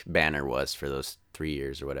like Banner was for those 3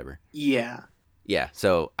 years or whatever. Yeah. Yeah.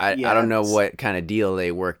 So I don't know what kind of deal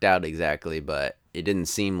they worked out exactly, but it didn't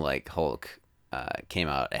seem like Hulk came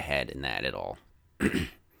out ahead in that at all.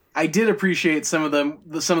 I did appreciate some of the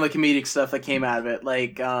comedic stuff that came out of it.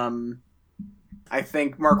 Like, I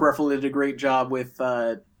think Mark Ruffalo did a great job with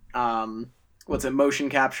motion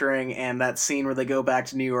capturing, and that scene where they go back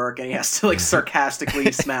to New York and he has to like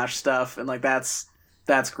sarcastically smash stuff, and like that's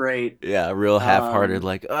great. Yeah, real half-hearted,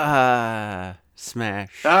 like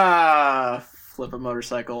smash, flip a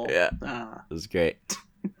motorcycle. Yeah, it was great.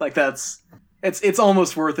 Like it's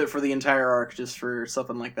almost worth it for the entire arc just for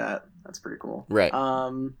something like that. That's pretty cool. Right.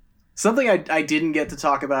 Something I didn't get to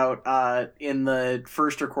talk about in the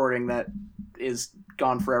first recording that is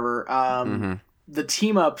gone forever. The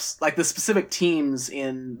team ups, like the specific teams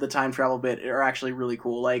in the time travel bit, are actually really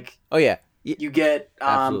cool. Like, oh yeah, you get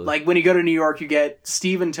like when you go to New York, you get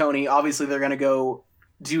Steve and Tony. Obviously, they're gonna go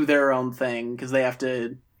do their own thing because they have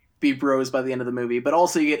to be bros by the end of the movie. But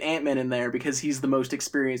also, you get Ant-Man in there because he's the most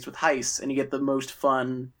experienced with heists, and you get the most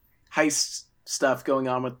fun heist stuff going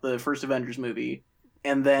on with the first Avengers movie.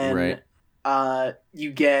 And then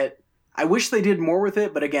you get. I wish they did more with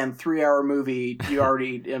it, but again, 3-hour movie. You're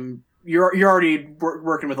already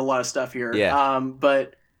working with a lot of stuff here. Yeah.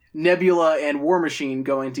 But Nebula and War Machine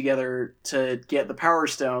going together to get the Power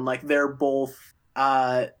Stone, like they're both.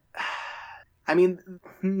 I mean,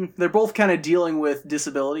 they're both kind of dealing with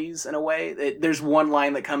disabilities in a way. There's one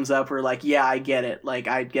line that comes up where, like, yeah, I get it. Like,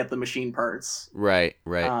 I get the machine parts. Right.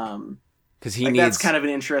 Because he needs. That's kind of an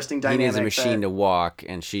interesting dynamic. He needs a machine to walk,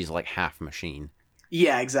 and she's like half machine.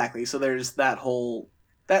 Yeah, exactly. So there's that whole.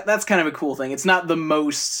 That's kind of a cool thing. It's not the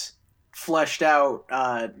most fleshed out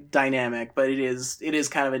dynamic, but it is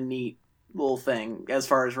kind of a neat little thing as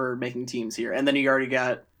far as we're making teams here. And then you already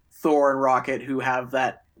got Thor and Rocket, who have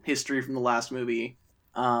that history from the last movie.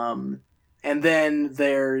 And then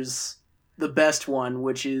there's the best one,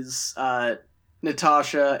 which is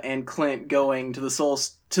Natasha and Clint going to the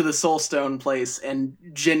Soul Stone place and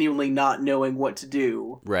genuinely not knowing what to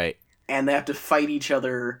do. Right. And they have to fight each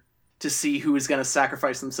other to see who is going to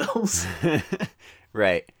sacrifice themselves.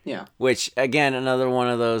 Right. Yeah. Which, again, another one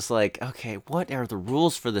of those, like, okay, what are the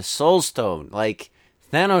rules for the Soul Stone? Like,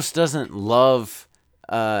 Thanos doesn't love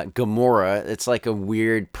Gamora. It's like a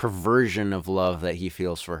weird perversion of love that he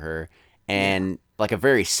feels for her. And, like, a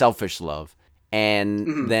very selfish love.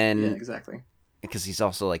 And then... Yeah, exactly. Because he's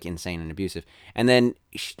also, like, insane and abusive. And then,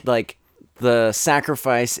 like, the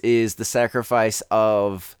sacrifice is the sacrifice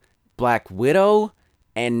of Black Widow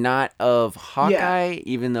and not of Hawkeye,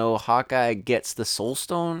 even though Hawkeye gets the Soul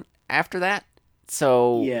Stone after that.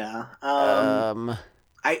 So yeah, I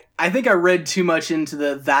think I read too much into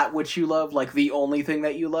that which you love, like the only thing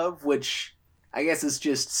that you love, which I guess is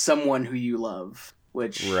just someone who you love.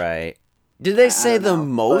 Which right? Did they say the know,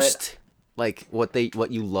 most? Like what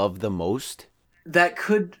you love the most? That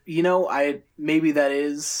could, maybe that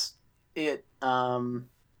is it.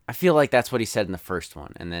 I feel like that's what he said in the first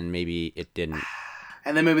one, and then maybe it didn't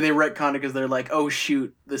And then maybe they retconned it because they're like, oh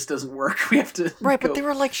shoot, this doesn't work. We have to Right, go. but they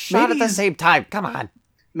were like shot Maybe at the same time. Come on.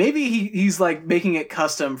 Maybe he's like making it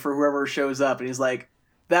custom for whoever shows up, and he's like,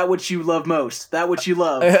 that which you love most, that which you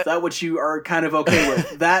love, that which you are kind of okay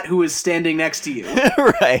with, that who is standing next to you.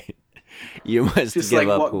 Right. You must Just give like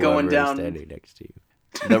up going whoever down... is standing next to you.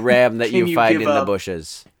 The ram that you find in the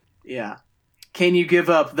bushes. Yeah. Can you give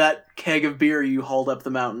up that keg of beer you hauled up the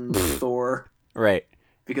mountain, Thor? Right.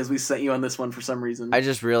 Because we sent you on this one for some reason. I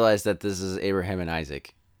just realized that this is Abraham and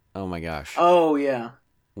Isaac. Oh my gosh. Oh, yeah.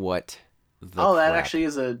 What the that crap? actually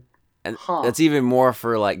is a... And that's even more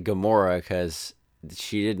for, like, Gamora, because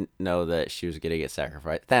she didn't know that she was going to get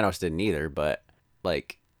sacrificed. Thanos didn't either, but,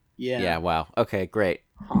 like... Yeah, wow. Okay, great.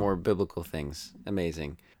 More biblical things.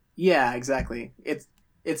 Amazing. Yeah, exactly.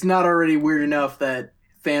 It's not already weird enough that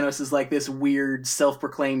Thanos is like this weird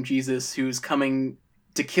self-proclaimed Jesus who's coming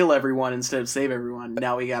to kill everyone instead of save everyone.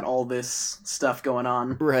 Now we got all this stuff going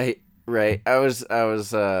on. Right. I was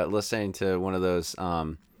listening to one of those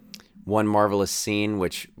One Marvelous Scene,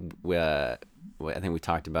 which I think we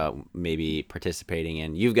talked about maybe participating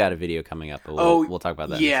in. You've got a video coming up, but we'll talk about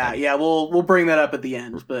that. Yeah, we'll bring that up at the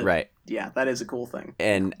end. But right. Yeah, that is a cool thing.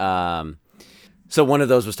 And so one of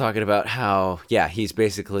those was talking about how he's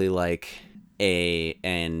basically like a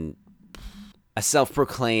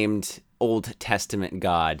self-proclaimed Old Testament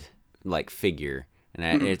God like figure,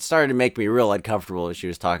 and it started to make me real uncomfortable as she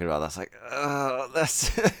was talking about that. I was like, oh,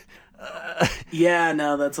 that's yeah,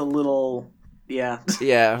 no, that's a little yeah,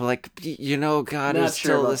 like, God is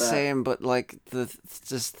still the same, but like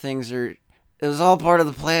just things are, it was all part of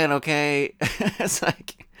the plan, okay? It's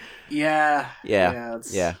like yeah,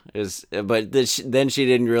 it was, but then she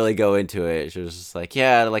didn't really go into it. She was just like,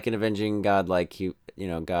 like an avenging God, like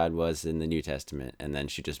God was in the New Testament, and then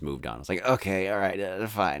she just moved on. I was like, okay, all right,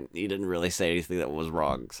 fine. You didn't really say anything that was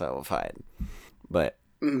wrong, so fine. But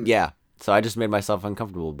so I just made myself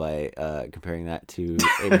uncomfortable by comparing that to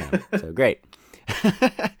Abraham. So great.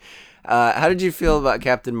 How did you feel about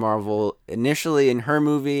Captain Marvel initially in her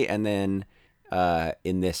movie, and then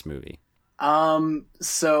in this movie?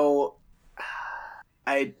 So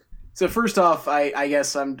first off, I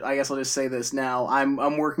guess I'll just say this now.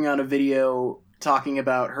 I'm working on a video talking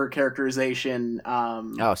about her characterization.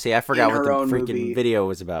 See, I forgot what the freaking video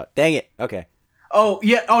was about. Dang it. Okay. Oh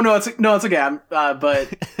yeah. Oh no, it's okay. But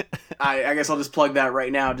I guess I'll just plug that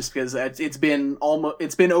right now, just because it's been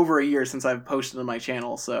over a year since I've posted on my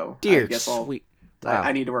channel. So dear, I guess sweet. Wow.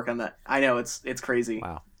 I need to work on that. I know it's crazy.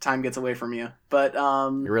 Wow. Time gets away from you, but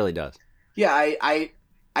it really does. Yeah,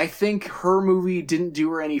 I think her movie didn't do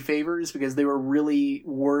her any favors because they were really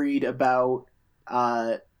worried about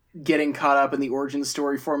getting caught up in the origin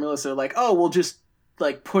story formula. So like, oh, we'll just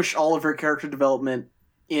like push all of her character development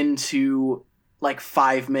into like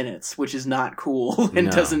 5 minutes, which is not cool and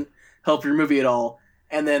doesn't help your movie at all.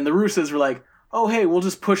 And then the Russos were like, oh, hey, we'll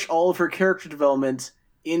just push all of her character development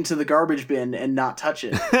into the garbage bin and not touch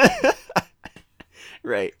it.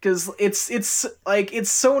 Right. Because it's like, it's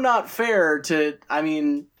so not fair to, I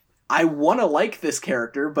mean, I want to like this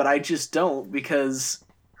character, but I just don't, because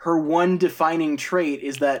her one defining trait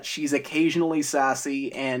is that she's occasionally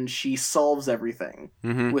sassy and she solves everything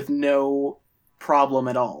with no problem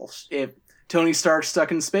at all. If Tony Stark's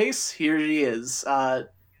stuck in space, here she is.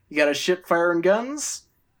 You got a ship firing guns?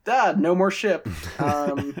 No more ship.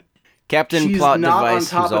 Captain Plot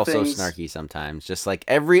Device was also snarky sometimes, just like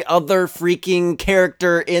every other freaking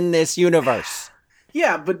character in this universe.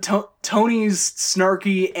 Yeah, but Tony's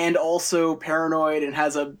snarky and also paranoid and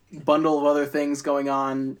has a bundle of other things going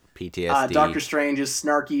on. PTSD. Doctor Strange is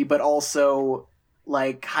snarky, but also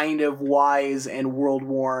like kind of wise and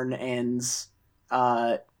world-worn and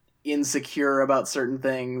insecure about certain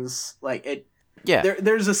things. Like it. Yeah.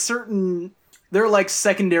 There's a certain. There are like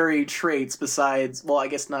secondary traits besides. Well, I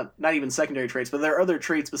guess not even secondary traits, but there are other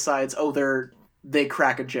traits besides. They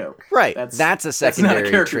crack a joke. Right. That's a secondary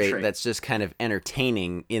trait that's just kind of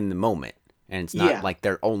entertaining in the moment. And it's not like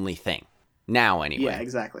their only thing. Now, anyway. Yeah,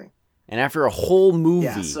 exactly. And after a whole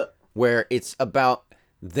movie where it's about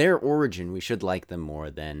their origin, we should like them more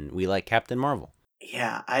than we like Captain Marvel.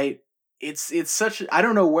 Yeah, it's such... I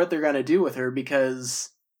don't know what they're going to do with her, because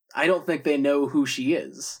I don't think they know who she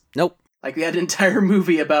is. Nope. Like, we had an entire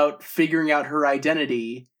movie about figuring out her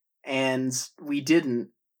identity, and we didn't.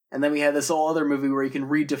 And then we had this whole other movie where you can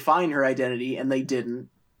redefine her identity, and they didn't.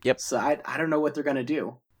 Yep. So I don't know what they're gonna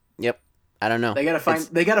do. Yep. I don't know. They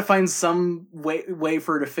gotta find some way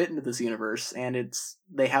for her to fit into this universe, and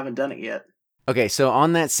they haven't done it yet. Okay, so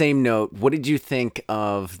on that same note, what did you think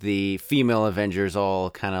of the female Avengers all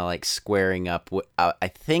kind of like squaring up? I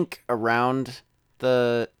think around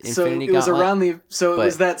the Infinity So it was Gauntlet, around the. So it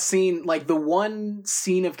was that scene, like the one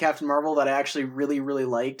scene of Captain Marvel that I actually really, really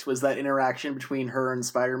liked was that interaction between her and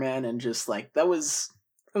Spider-Man, and just like that was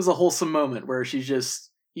a wholesome moment where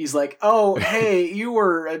he's like, "Oh, hey, you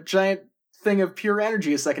were a giant thing of pure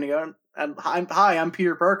energy a second ago, and I'm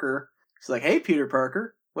Peter Parker." She's like, "Hey, Peter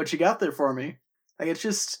Parker, what you got there for me?" Like it's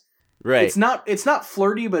just right. It's not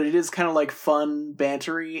flirty, but it is kind of like fun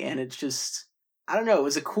bantery, and it's just. I don't know, it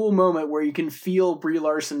was a cool moment where you can feel Brie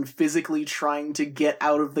Larson physically trying to get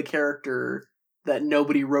out of the character that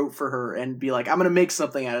nobody wrote for her and be like, I'm going to make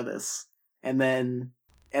something out of this. And then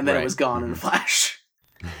it was gone in a flash.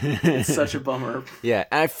 It's such a bummer. Yeah,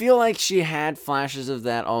 and I feel like she had flashes of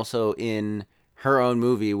that also in her own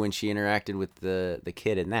movie when she interacted with the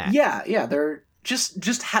kid in that. Yeah, they're just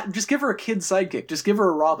give her a kid sidekick. Just give her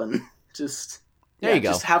a Robin. There you go.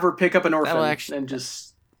 Just have her pick up an orphan and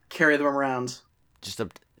just carry them around. Just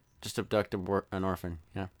abduct an orphan.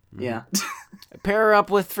 Yeah. Mm-hmm. Yeah. Pair her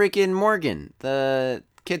up with freaking Morgan, the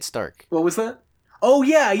Kid Stark. What was that? Oh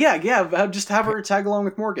yeah. Just have her tag along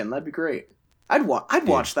with Morgan. That'd be great. I'd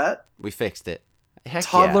watch that. We fixed it. Heck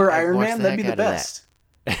Toddler yeah, Iron Man. That'd be the best.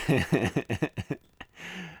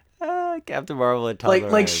 Captain Marvel and Toddler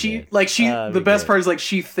Iron Man. The best part is like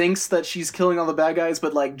she thinks that she's killing all the bad guys,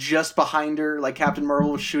 but like just behind her, like Captain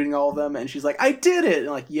Marvel was shooting all of them, and she's like, "I did it!"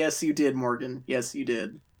 And like, "Yes, you did, Morgan. Yes, you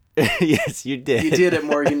did. Yes, you did. You did it,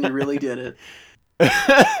 Morgan. You really did it."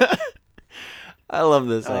 I love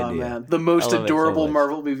this idea. Oh man, the most adorable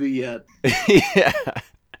Marvel movie yet. Yeah.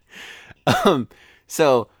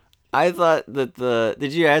 So I thought that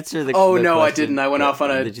did you answer the? Oh the no, question? I didn't. I went off on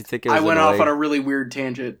a. Did you think it was I went off on a really weird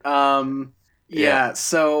tangent. Yeah.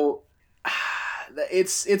 So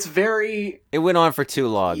it's very. It went on for too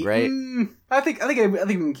long, right? I think we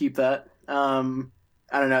can keep that. I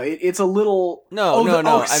don't know. It's a little. No.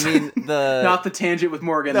 I mean the not the tangent with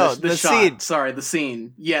Morgan. No, the shot. Scene. Sorry, the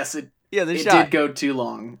scene. Yes, it shot did go too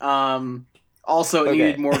long. Also, it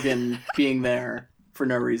needed Morgan being there for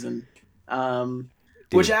no reason.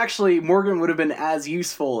 Which actually, Morgan would have been as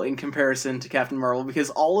useful in comparison to Captain Marvel, because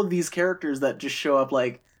all of these characters that just show up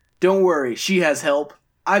like, don't worry, she has help.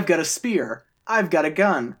 I've got a spear. I've got a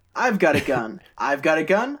gun. I've got a gun. I've got a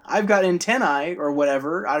gun. I've got antennae, or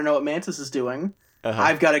whatever. I don't know what Mantis is doing. Uh-huh.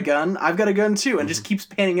 I've got a gun. I've got a gun too. And just keeps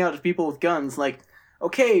panning out to people with guns. Like,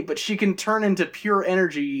 okay, but she can turn into pure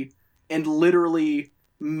energy and literally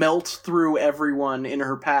melt through everyone in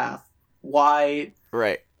her path. Why?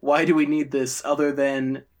 Right. Why do we need this other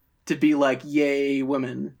than to be like, yay,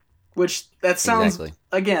 women? Which that sounds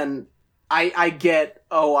again. I get.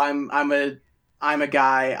 Oh, I'm a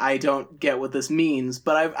guy. I don't get what this means.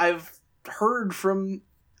 But I've heard from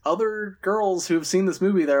other girls who have seen this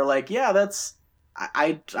movie. They're like, yeah, that's.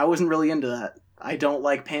 I wasn't really into that. I don't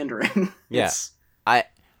like pandering. Yeah. I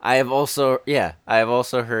have also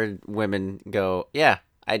heard women go, yeah,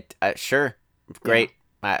 I sure, great. Yeah.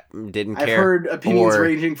 I didn't care. I've heard opinions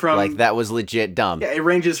ranging from... like, that was legit dumb. Yeah, it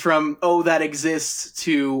ranges from, oh, that exists,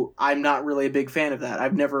 to, I'm not really a big fan of that.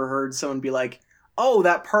 I've never heard someone be like, oh,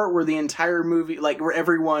 that part where the entire movie... like, where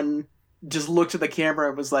everyone just looked at the camera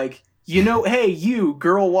and was like, you know, hey, you,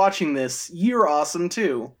 girl watching this, you're awesome,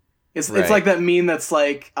 too. It's like that meme that's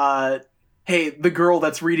like, hey, the girl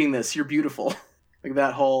that's reading this, you're beautiful. Like,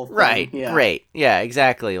 that whole thing. Right, yeah. Great. Yeah,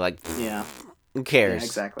 exactly. Like, yeah. Who cares? Yeah,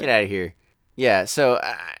 exactly. Get out of here. Yeah, so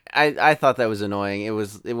I thought that was annoying. It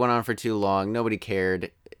went on for too long. Nobody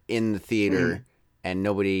cared in the theater, and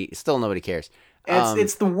nobody cares.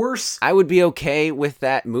 It's the worst. I would be okay with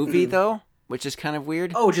that movie though, which is kind of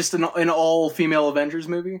weird. Oh, just an all-female Avengers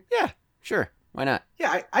movie? Yeah, sure. Why not?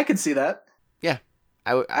 Yeah, I could see that. Yeah,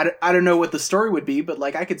 I don't know what the story would be, but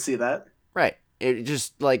like I could see that. Right. It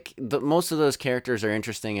just like most of those characters are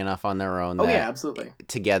interesting enough on their own. Oh yeah, absolutely.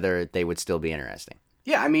 Together, they would still be interesting.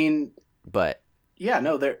 Yeah, I mean. But yeah,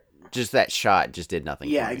 no, they're just that shot just did nothing.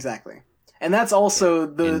 Yeah, for me. Exactly. And that's also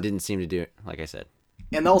and didn't seem to do it, like I said.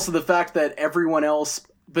 And also the fact that everyone else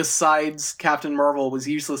besides Captain Marvel was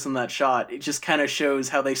useless in that shot. It just kind of shows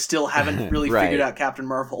how they still haven't really figured out Captain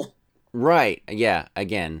Marvel. Right. Yeah.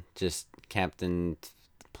 Again, just Captain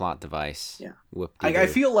plot device. Yeah. I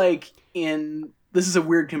feel like this is a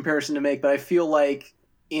weird comparison to make, but I feel like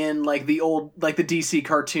in like the old, like the DC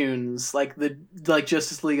cartoons, like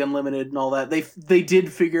Justice League Unlimited and all that, they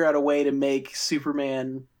did figure out a way to make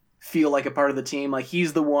Superman feel like a part of the team. Like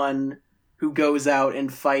he's the one who goes out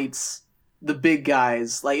and fights the big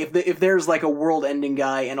guys. Like if there's like a world-ending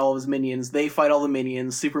guy and all of his minions, they fight all the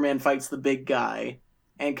minions. Superman fights the big guy,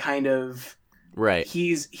 and kind of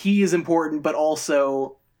he is important, but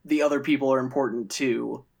also the other people are important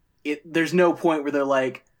too. There's no point where they're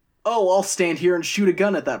like, oh, I'll stand here and shoot a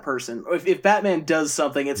gun at that person. If Batman does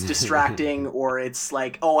something, it's distracting, or it's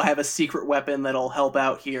like, oh, I have a secret weapon that'll help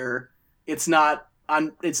out here. It's not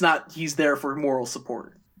he's there for moral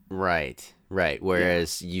support. Right.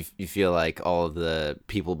 Whereas you feel like all of the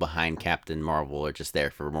people behind Captain Marvel are just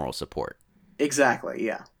there for moral support. Exactly.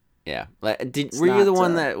 Yeah. Yeah. Were you the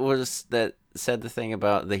one that said the thing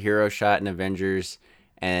about the hero shot in Avengers,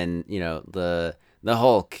 and the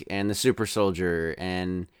Hulk and the Super Soldier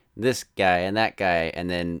and this guy and that guy, and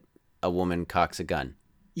then a woman cocks a gun?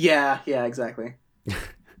 Yeah. Exactly.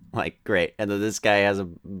 Like, great. And then this guy has a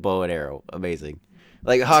bow and arrow. Amazing.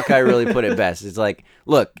 Like, Hawkeye really put it best. It's like,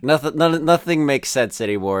 look, nothing makes sense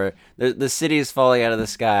anymore. The city is falling out of the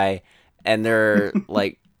sky, and there are,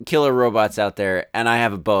 like, killer robots out there, and I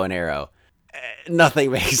have a bow and arrow.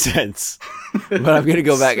 Nothing makes sense. But I'm going to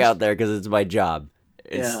go back out there because it's my job.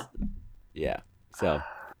 Yeah. So,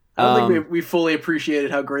 I don't think we fully appreciated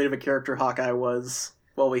how great of a character Hawkeye was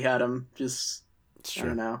while we had him. Just, I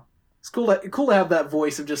don't know. It's cool to have that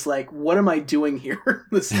voice of just like, what am I doing here?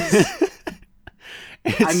 This is...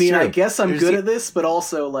 I mean, true. I guess I'm good at this, but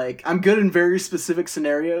also, like, I'm good in very specific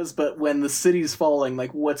scenarios, but when the city's falling,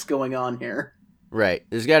 like, what's going on here? Right.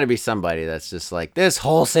 There's got to be somebody that's just like, this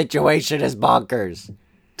whole situation is bonkers.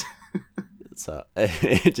 So,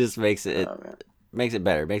 it just makes it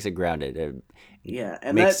better, makes it grounded. And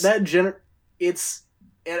it's,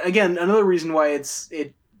 again, another reason why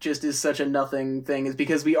it just is such a nothing thing is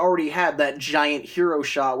because we already had that giant hero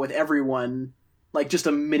shot with everyone, like, just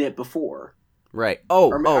a minute before. Right.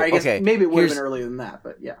 I guess okay. Maybe it would have been earlier than that,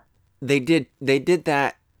 but yeah. They did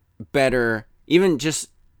that better, even just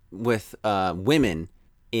with women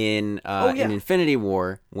in Infinity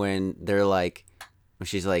War, when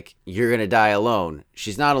she's like, you're gonna die alone.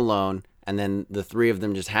 She's not alone, and then the three of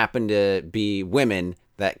them just happen to be women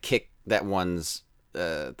that kick that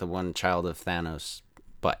the one child of Thanos'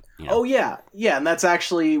 butt. Oh yeah, and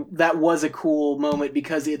that was a cool moment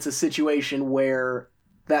because it's a situation where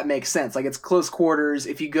that makes sense. Like, it's close quarters.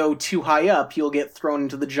 If you go too high up, you'll get thrown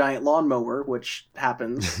into the giant lawnmower, which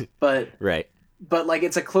happens. But right. But like,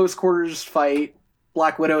 it's a close quarters fight.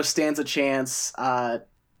 Black Widow stands a chance.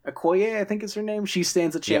 Okoye, I think is her name. She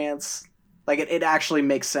stands a chance. Yep. Like, it actually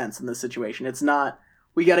makes sense in this situation. It's not,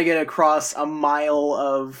 we got to get across a mile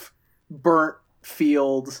of burnt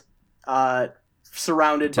field,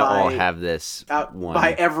 surrounded to all have this one.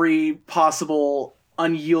 By every possible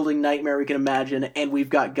unyielding nightmare we can imagine, and we've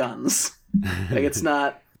got guns. Like,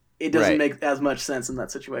 it doesn't make as much sense in that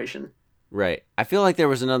situation. Right. I feel like there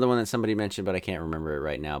was another one that somebody mentioned, but I can't remember it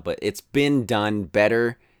right now. But it's been done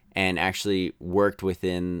better and actually worked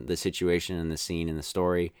within the situation and the scene and the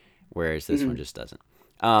story, whereas this one just doesn't.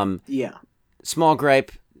 Yeah. Small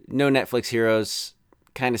gripe, no Netflix heroes,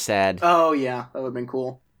 kind of sad. Oh, yeah. That would have been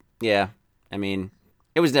cool. Yeah. I mean,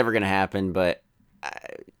 it was never going to happen, but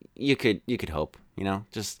you could hope.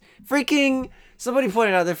 Just freaking, somebody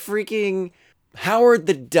pointed out that freaking Howard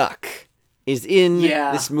the Duck is in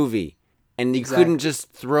this movie, and you couldn't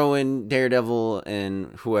just throw in Daredevil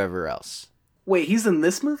and whoever else. Wait, he's in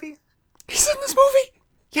this movie? He's in this movie?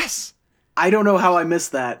 Yes. I don't know how I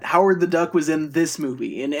missed that. Howard the Duck was in this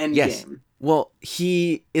movie, in Endgame. Yes. Well,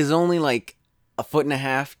 he is only like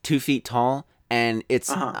 1.5 feet, 2 feet tall, and it's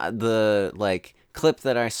the like clip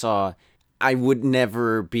that I saw, I would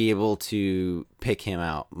never be able to pick him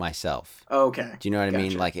out myself. Okay. Do you know what I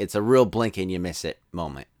mean? Like, it's a real blink and you miss it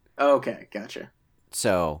moment. Okay, gotcha.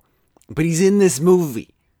 So, but he's in this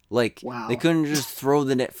movie. Like, wow. They couldn't just throw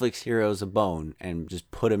the Netflix heroes a bone and just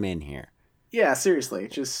put him in here. Yeah, seriously.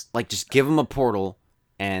 Just give them a portal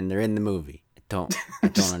and they're in the movie. I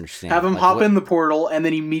don't understand. Have him hop in the portal and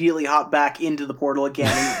then immediately hop back into the portal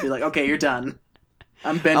again and be like, okay, you're done.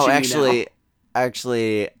 I'm benching you now.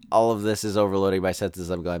 Actually, all of this is overloading my senses.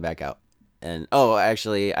 I'm going back out. And,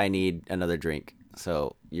 actually, I need another drink.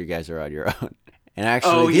 So, you guys are on your own. And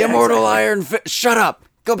actually, the Immortal Iron Fist... Shut up!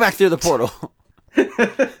 Go back through the portal.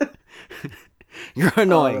 You're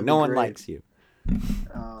annoying. No one likes you.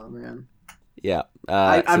 Oh, man. Yeah.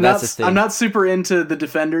 I'm not super into the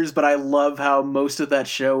Defenders, but I love how most of that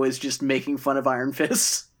show is just making fun of Iron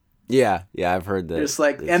Fist. Yeah, I've heard that. Just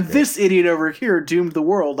like, and great. This idiot over here doomed the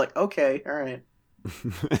world. Like, okay, all right.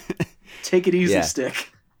 Take it easy, Stick.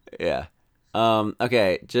 Yeah.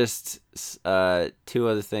 Okay, just two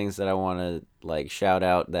other things that I want to shout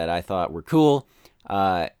out that I thought were cool.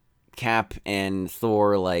 Cap and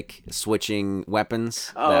Thor switching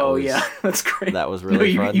weapons. That's great. That was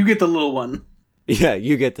really fun. You get the little one. Yeah,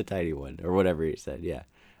 you get the tiny one, or whatever you said. Yeah.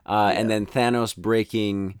 And then Thanos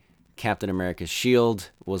breaking Captain America's shield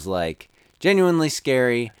was genuinely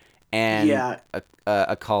scary, and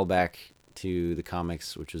a callback to the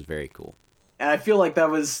comics, which was very cool. And I feel like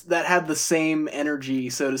that had the same energy,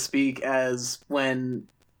 so to speak, as when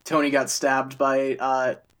Tony got stabbed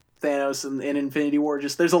by Thanos in Infinity War.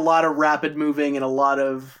 Just there's a lot of rapid moving and a lot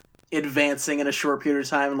of advancing in a short period of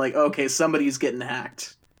time. Like, okay, somebody's getting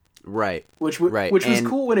hacked. Right. Which was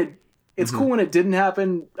cool when it. It's cool when it didn't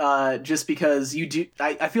happen, just because you do.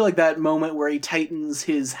 I feel like that moment where he tightens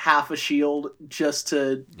his half a shield just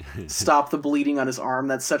to stop the bleeding on his arm.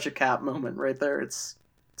 That's such a Cap moment right there. It's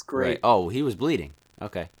great. Right. Oh, he was bleeding.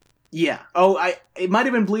 Okay. Yeah. Oh, it might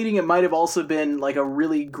have been bleeding. It might have also been like a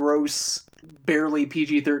really gross, barely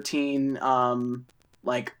PG-13,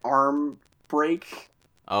 like arm break.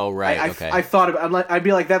 Oh, right. Okay. I thought about. I'd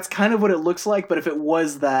be like, that's kind of what it looks like. But if it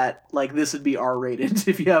was that, like, this would be R-rated.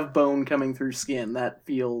 If you have bone coming through skin, that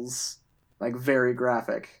feels like very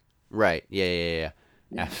graphic. Right. Yeah.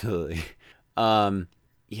 Absolutely.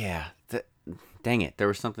 Yeah. Dang it. There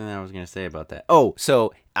was something that I was going to say about that. Oh,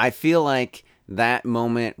 so I feel like that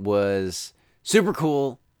moment was super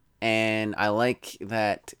cool, and I like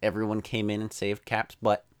that everyone came in and saved Cap's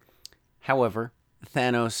butt. However,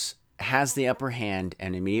 Thanos has the upper hand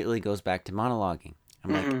and immediately goes back to monologuing.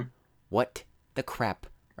 I'm like, what the crap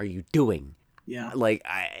are you doing? Yeah. Like,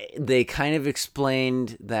 they kind of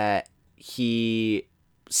explained that he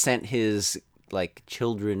sent his like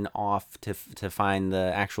children off to find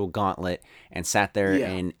the actual gauntlet and sat there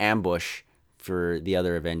in ambush for the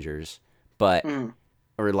other Avengers, but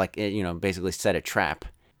or like, you know, basically set a trap.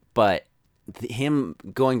 But him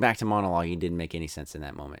going back to monologuing didn't make any sense in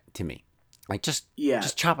that moment to me. Like, just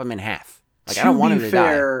chop him in half. Like, I don't want him to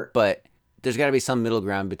die, but there's got to be some middle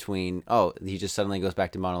ground between, he just suddenly goes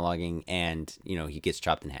back to monologuing and, you know, he gets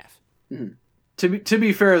chopped in half. Mm-hmm. To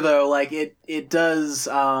be fair, though, like, it does,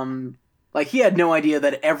 like, he had no idea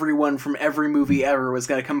that everyone from every movie ever was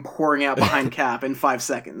going to come pouring out behind Cap in 5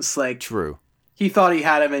 seconds. Like, true. He thought he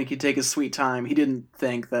had him and he could take his sweet time. He didn't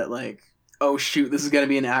think that, like, oh, shoot, this is going to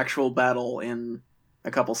be an actual battle in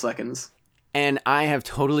a couple seconds. And I have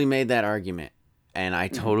totally made that argument, and I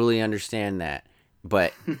totally understand that.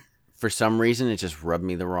 But for some reason, it just rubbed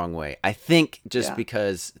me the wrong way. I think just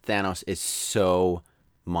because Thanos is so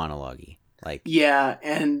monologue-y. Like, yeah,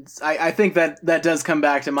 and I think that does come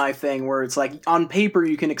back to my thing where it's like, on paper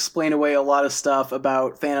you can explain away a lot of stuff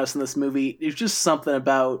about Thanos in this movie. There's just something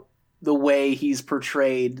about the way he's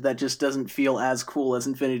portrayed that just doesn't feel as cool as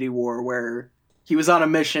Infinity War, where he was on a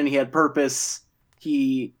mission, he had purpose,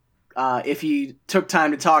 if he took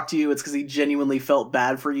time to talk to you, it's because he genuinely felt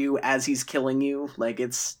bad for you as he's killing you. Like,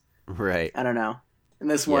 it's... Right. I don't know. In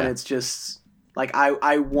this one, it's just... Like,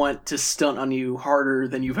 I want to stunt on you harder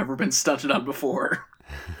than you've ever been stunted on before.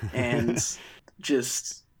 And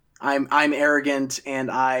just... I'm arrogant, and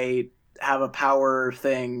I have a power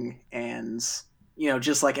thing, and, you know,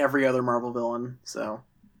 just like every other Marvel villain, so...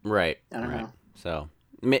 Right. I don't know. So,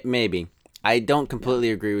 maybe. I don't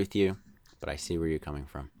completely agree with you, but I see where you're coming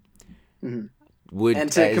from. Mm-hmm.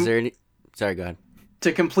 Is there any... Sorry, go ahead.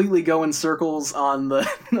 To completely go in circles on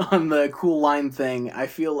the cool line thing, I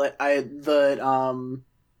feel like that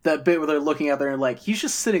bit where they're looking out there and like, he's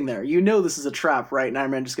just sitting there. You know this is a trap, right? And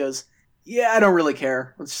Iron Man just goes, yeah, I don't really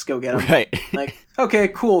care. Let's just go get him. Right. Like, okay,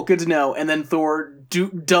 cool, good to know. And then Thor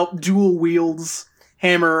dual wields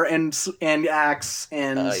hammer and axe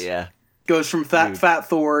and goes from fat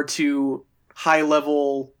Thor to high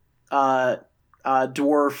level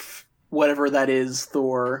dwarf, whatever that is,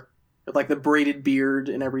 Thor. With, like, the braided beard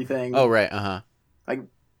and everything. Oh, right, uh-huh.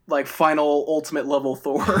 Like final ultimate level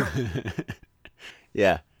Thor.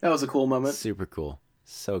 Yeah. That was a cool moment. Super cool.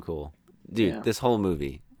 So cool. Dude, this whole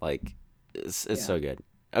movie, like, it's so good.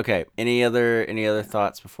 Okay, any other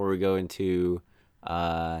thoughts before we go into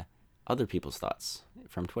other people's thoughts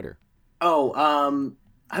from Twitter? Oh,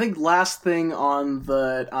 I think last thing on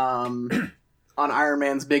the on Iron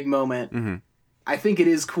Man's big moment, I think it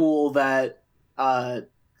is cool that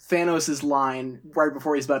Thanos' line right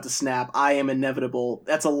before he's about to snap, "I am inevitable,"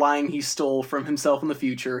 that's a line he stole from himself in the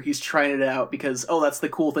future. He's trying it out because, that's the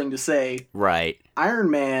cool thing to say. Right. Iron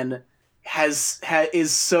Man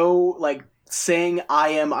is so, like, saying "I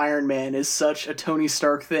am Iron Man" is such a Tony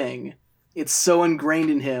Stark thing. It's so ingrained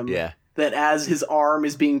in him that as his arm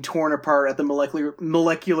is being torn apart at the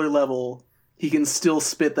molecular level, he can still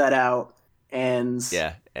spit that out. And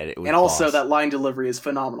also that line delivery is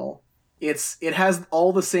phenomenal. It has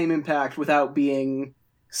all the same impact without being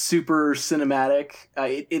super cinematic.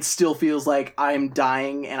 It still feels like I'm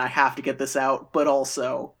dying and I have to get this out, but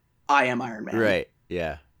also I am Iron Man. Right.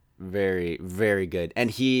 Yeah. Very, very good.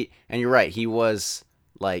 And you're right. He was,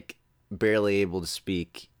 like, barely able to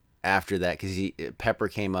speak after that because Pepper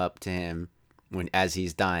came up to him as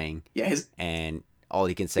he's dying. Yeah, and all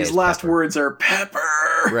he can say his is last Pepper. words are Pepper.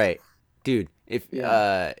 Right, dude.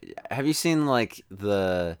 Have you seen like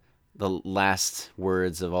the last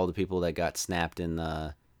words of all the people that got snapped in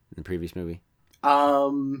the previous movie?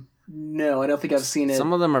 No, I don't think I've seen it.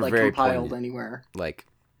 Some of them are like, very compiled poignant. Anywhere. Like,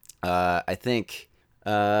 I think,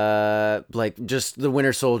 like just the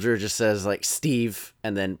Winter Soldier just says like Steve,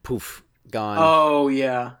 and then poof, gone. Oh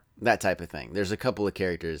yeah, that type of thing. There's a couple of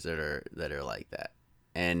characters that are like that,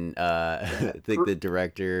 and I think the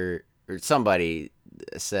director or somebody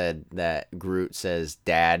said that Groot says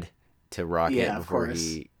 "Dad" to Rocket before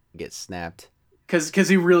he gets snapped. Because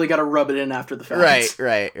he really got to rub it in after the fact.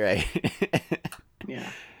 Right. Yeah.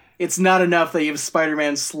 It's not enough that you have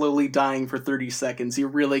Spider-Man slowly dying for 30 seconds. You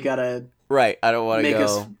really got to... Right, I don't want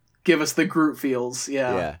to give us the Groot feels,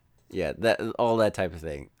 yeah. Yeah, all that type of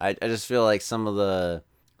thing. I just feel like some of the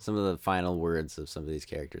final words of some of these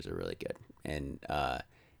characters are really good. And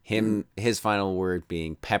his final word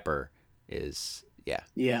being Pepper is,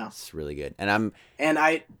 it's really good. And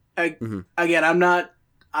again,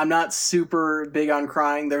 I'm not super big on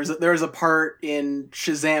crying. There was a part in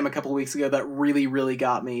Shazam a couple weeks ago that really, really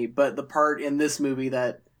got me. But the part in this movie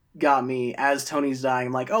that got me as Tony's dying,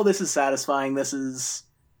 I'm like, oh, this is satisfying. This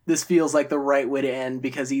feels like the right way to end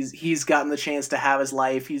because he's gotten the chance to have his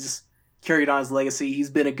life. He's carried on his legacy. He's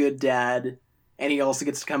been a good dad, and he also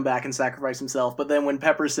gets to come back and sacrifice himself. But then when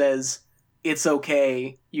Pepper says, "It's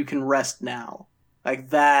okay, you can rest now,"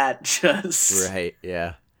 like that just right,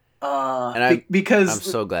 yeah. Because I'm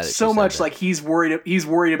so glad so much like he's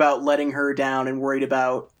worried about letting her down and worried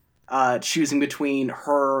about choosing between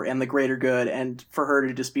her and the greater good, and for her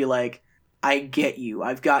to just be like, I get you.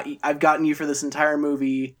 I've gotten you for this entire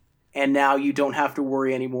movie, and now you don't have to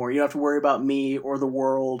worry anymore. You don't have to worry about me or the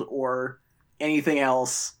world or anything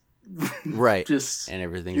else. Right. Just and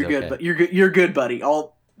everything's you're okay. good, but you're good, buddy.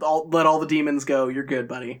 I'll let all the demons go. You're good,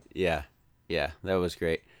 buddy. Yeah, that was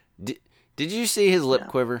great. Did you see his lip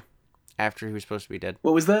quiver after he was supposed to be dead?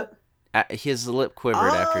 What was that? His lip quivered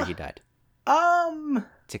after he died. To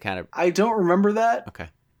kind of... I don't remember that. Okay.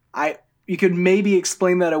 You could maybe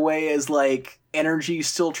explain that away as like energy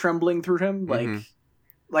still trembling through him,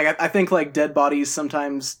 like, I think like dead bodies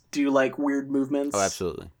sometimes do like weird movements. Oh,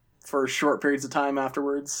 absolutely. For short periods of time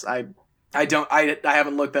afterwards. I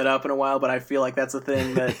haven't looked that up in a while, but I feel like that's a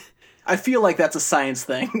thing that I feel like that's a science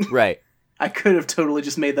thing. Right. I could have totally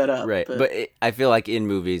just made that up. Right, but I feel like in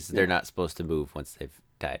movies they're not supposed to move once they've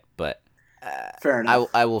died. But fair enough.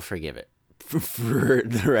 I will forgive it for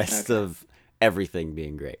the rest of everything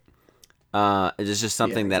being great. It's just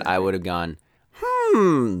something that I would have gone,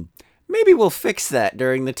 maybe we'll fix that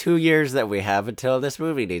during the 2 years that we have until this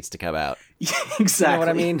movie needs to come out. Yeah, exactly. You know what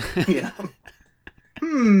I mean? Yeah.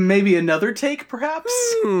 Maybe another take, perhaps?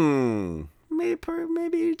 Maybe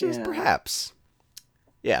just perhaps.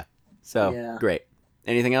 Yeah. So, great.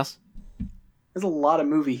 Anything else? There's a lot of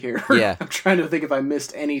movie here. Yeah. I'm trying to think if I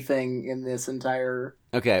missed anything in this entire...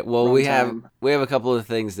 Okay, well, we have a couple of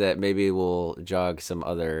things that maybe will jog some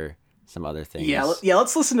other things. Yeah,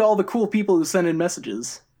 let's listen to all the cool people who send in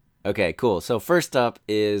messages. Okay, cool. So first up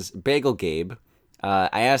is Bagel Gabe.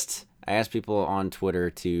 I asked people on Twitter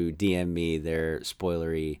to DM me their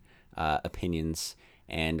spoilery opinions,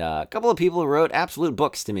 and a couple of people wrote absolute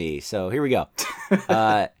books to me. So here we go.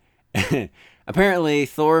 Apparently,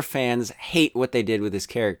 Thor fans hate what they did with his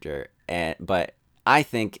character, but I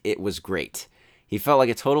think it was great. He felt like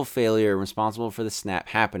a total failure, responsible for the snap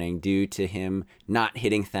happening due to him not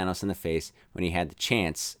hitting Thanos in the face when he had the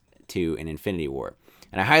chance to in Infinity War.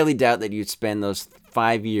 And I highly doubt that you'd spend those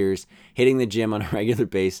 5 years hitting the gym on a regular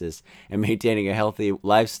basis and maintaining a healthy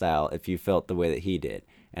lifestyle if you felt the way that he did.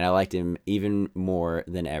 And I liked him even more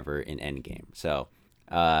than ever in Endgame. So,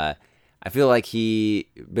 I feel like he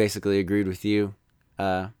basically agreed with you.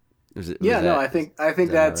 I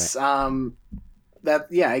think that's right?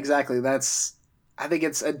 Exactly. I think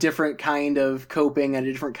it's a different kind of coping and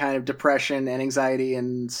a different kind of depression and anxiety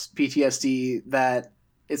and PTSD that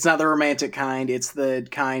it's not the romantic kind. It's the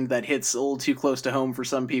kind that hits a little too close to home for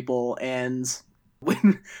some people. And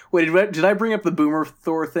did I bring up the Boomer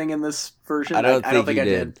Thor thing in this version? I don't think I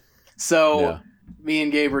did. So me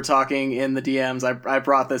and Gabe were talking in the DMs. I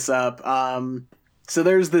brought this up. So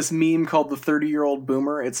there's this meme called the 30-year-old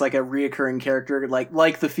Boomer. It's like a reoccurring character,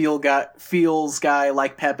 like the feels guy,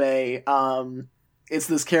 like Pepe. It's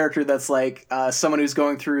this character that's like someone who's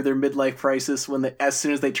going through their midlife crisis as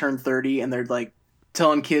soon as they turn 30, and they're like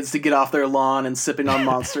telling kids to get off their lawn and sipping on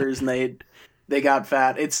Monsters, and they got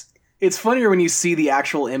fat. It's funnier when you see the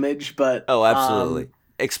actual image, but oh, absolutely.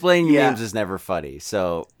 explaining memes is never funny.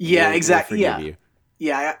 So exactly. We'll forgive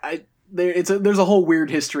you. There's a whole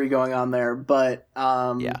weird history going on there, but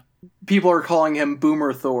people are calling him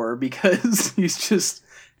Boomer Thor because he's just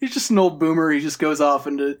an old boomer. He just goes off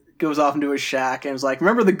into his shack and is like,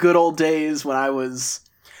 remember the good old days when I was.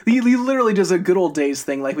 He literally does a good old days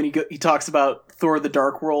thing, like when he talks about Thor: The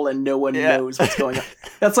Dark World and no one knows what's going on.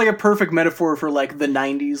 That's like a perfect metaphor for like the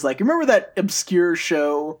 90s. Like, remember that obscure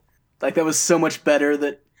show? Like, that was so much better.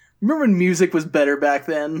 Remember when music was better back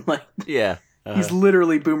then? Like, he's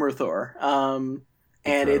literally Boomer Thor. And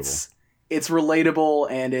it's relatable,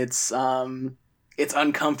 and it's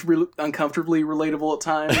uncomfortably relatable at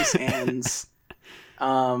times, and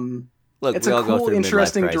look, it's a cool,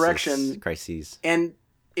 interesting direction. Crises. And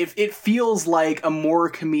if it feels like a more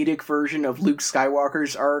comedic version of Luke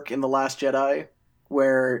Skywalker's arc in The Last Jedi,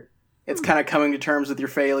 where it's kind of coming to terms with your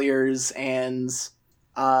failures and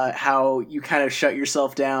how you kind of shut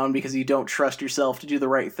yourself down because you don't trust yourself to do the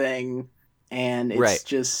right thing, and it's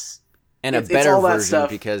just and a better version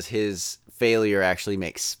because his failure actually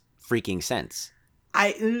makes freaking sense.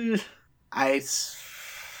 Okay. That's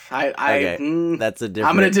a different.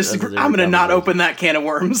 I'm gonna disagree. I'm gonna not open that can of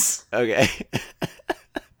worms. Okay.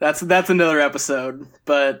 That's another episode,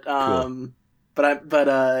 but cool.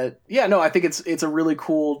 I think it's a really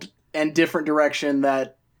cool and different direction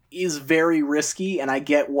that is very risky, and I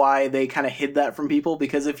get why they kind of hid that from people,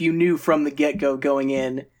 because if you knew from the get-go going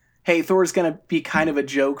in, hey, Thor's gonna be kind of a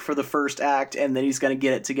joke for the first act, and then he's gonna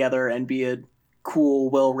get it together and be a cool,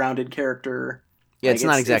 well-rounded character. Yeah, it's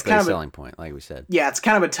not exactly a selling point, like we said. Yeah, it's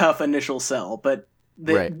kind of a tough initial sell, but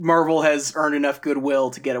Marvel has earned enough goodwill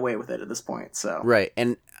to get away with it at this point. So right,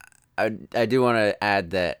 and I do want to add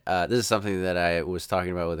that this is something that I was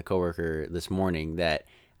talking about with a coworker this morning, that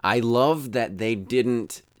I love that he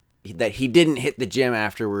didn't hit the gym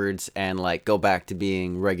afterwards and like go back to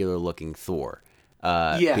being regular looking Thor.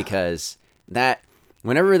 Because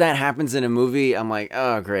whenever that happens in a movie, I'm like,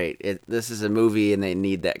 oh great, this is a movie and they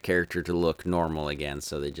need that character to look normal again,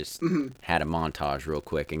 so they just had a montage real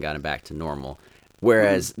quick and got him back to normal.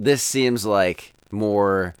 Whereas this seems like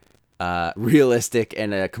more realistic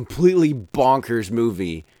and a completely bonkers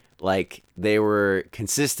movie. Like, they were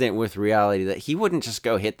consistent with reality that he wouldn't just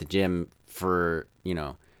go hit the gym for,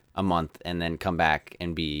 a month and then come back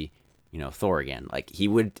and be, Thor again. Like, he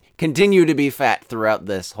would continue to be fat throughout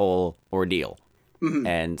this whole ordeal. Mm-hmm.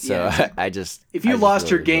 And so exactly. If you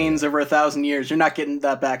lost your gains over 1,000 years, you're not getting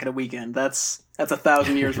that back in a weekend. That's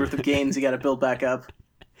 1,000 years worth of gains you got to build back up.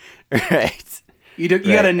 Right. You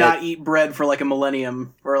got to not eat bread for like a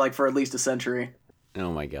millennium, or like for at least a century.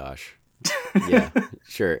 Oh my gosh. Yeah,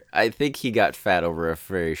 sure. I think he got fat over a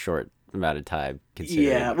very short amount of time.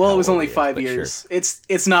 Yeah, well, it was only 5 years. Sure.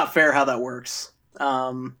 It's not fair how that works.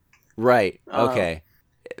 Right. Okay.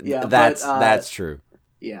 Yeah, that's true.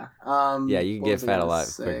 Yeah. Yeah, you can get fat a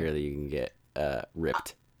lot quicker than you can get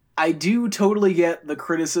ripped. I do totally get the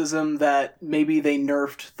criticism that maybe they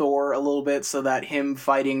nerfed Thor a little bit so that him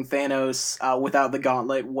fighting Thanos without the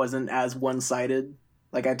gauntlet wasn't as one-sided.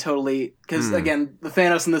 Like, I totally... Because, again, the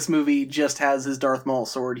Thanos in this movie just has his Darth Maul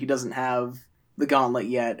sword. He doesn't have the gauntlet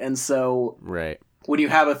yet. And so... Right. When you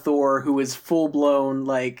have a Thor who is full-blown,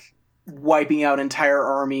 like, wiping out entire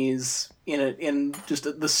armies in just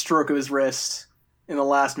the stroke of his wrist... in the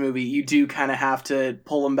last movie, you do kind of have to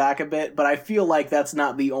pull him back a bit, but I feel like that's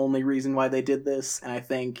not the only reason why they did this, and I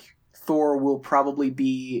think Thor will probably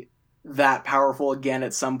be that powerful again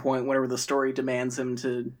at some point whenever the story demands him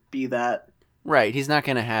to be that. Right, he's not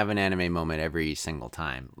going to have an anime moment every single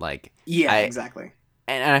time. Like, exactly.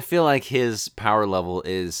 And I feel like his power level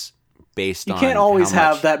is based on... You can't always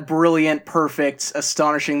have that brilliant, perfect,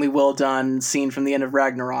 astonishingly well done scene from the end of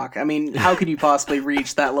Ragnarok. I mean, how could you possibly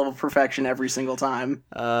reach that level of perfection every single time?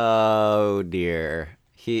 Oh dear,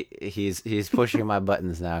 he's pushing my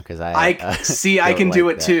buttons now because I can do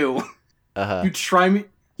it too. Uh-huh. You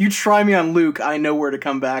try me on Luke, I know where to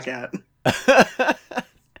come back at.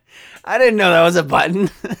 I didn't know that was a button.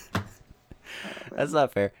 That's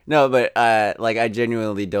not fair. No, but I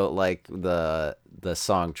genuinely don't like the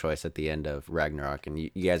song choice at the end of Ragnarok, and you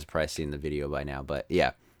guys have probably seen the video by now, but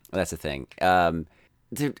yeah, that's the thing.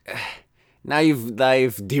 Dude, now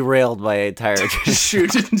you've derailed my entire...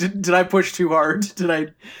 Shoot, did I push too hard? Did I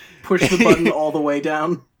push the button all the way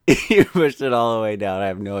down? You pushed it all the way down. I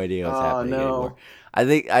have no idea what's happening anymore. I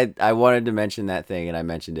think I wanted to mention that thing, and I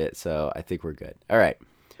mentioned it, so I think we're good. All right.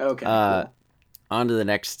 Okay, cool. On to the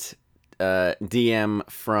next DM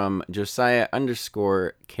from Josiah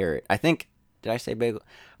 _Carrot. I think Did I say Bagel?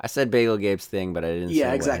 I said Bagel Gabe's thing, but I didn't. Yeah,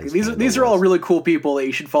 say exactly. What These are all really cool people that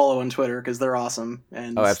you should follow on Twitter because they're awesome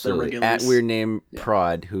and absolutely. They're At Weird Name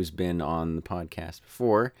Prod, who's been on the podcast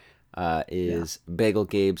before, is Bagel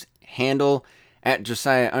Gabe's handle. At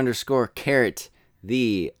Josiah_Carrot,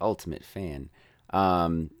 the ultimate fan.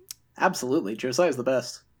 Absolutely, Josiah's the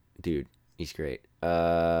best. Dude, he's great.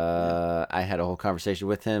 I had a whole conversation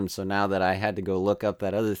with him, so now that I had to go look up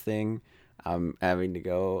that other thing, I'm having to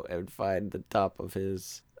go and find the top of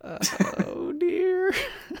his. Oh dear.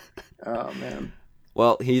 Oh man.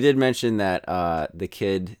 Well, he did mention that the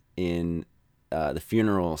kid in the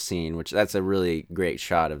funeral scene, which that's a really great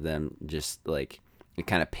shot of them, just like it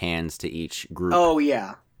kind of pans to each group. Oh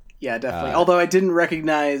yeah, yeah, definitely. Although I didn't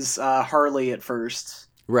recognize Harley at first.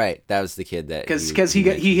 Right, that was the kid that because he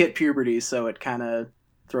hit puberty, so it kind of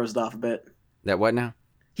throws it off a bit. That what now?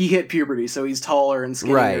 He hit puberty, so he's taller and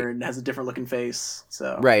skinnier and has a different looking face.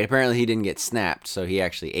 So right, apparently he didn't get snapped, so he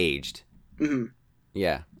actually aged. Mm-hmm.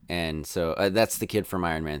 Yeah, and so that's the kid from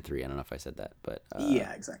Iron Man 3. I don't know if I said that, but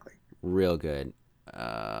yeah, exactly. Real good.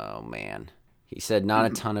 Oh man, he said not a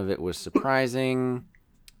ton of it was surprising.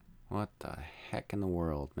 What the heck in the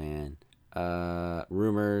world, man?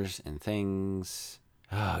 Rumors and things.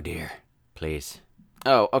 Oh dear, please.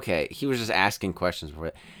 Oh, okay. He was just asking questions for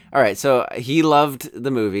it. All right, so he loved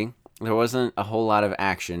the movie. There wasn't a whole lot of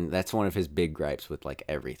action. That's one of his big gripes with like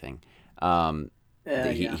everything.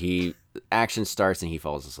 He action starts and he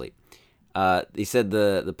falls asleep. He said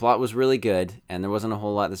the plot was really good and there wasn't a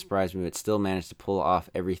whole lot that surprised me, but still managed to pull off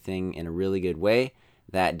everything in a really good way.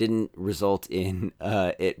 That didn't result in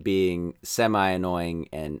it being semi-annoying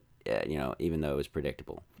and even though it was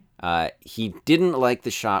predictable. He didn't like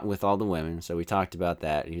the shot with all the women, so we talked about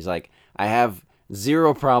that. He's like, I have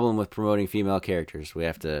zero problem with promoting female characters. We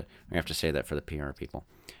have to say that for the PR people.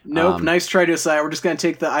 Nope, nice try, Josiah. We're just going to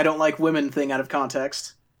take the I don't like women thing out of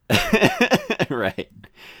context. Right.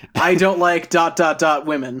 I don't like ...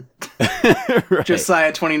 women. Right.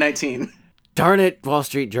 Josiah 2019. Darn it, Wall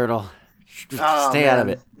Street Journal. Stay out of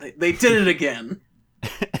it. They did it again.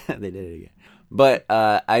 They did it again. But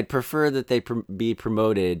I'd prefer that they be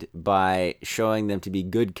promoted by showing them to be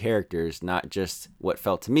good characters, not just what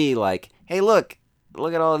felt to me like, hey, look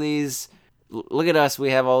at all these, look at us,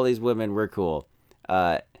 we have all these women, we're cool.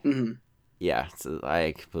 Yeah, so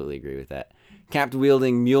I completely agree with that.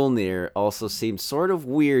 Capped-wielding Mjolnir also seemed sort of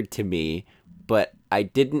weird to me, but I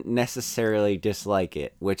didn't necessarily dislike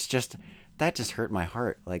it, which that just hurt my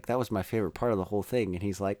heart. Like, that was my favorite part of the whole thing, and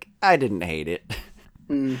he's like, I didn't hate it.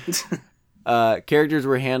 Characters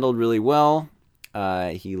were handled really well.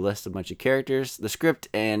 He lists a bunch of characters. The script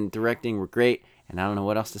and directing were great, and I don't know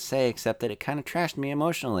what else to say except that it kind of trashed me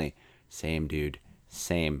emotionally. Same, dude.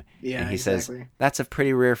 Same. Yeah, and he exactly. says that's a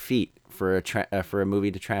pretty rare feat for a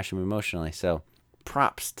movie to trash him emotionally. So,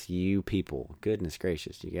 props to you people. Goodness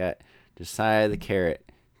gracious, you got Josiah the Carrot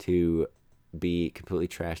to be completely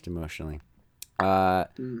trashed emotionally.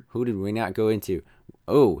 Who did we not go into?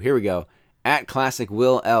 Oh, here we go. At Classic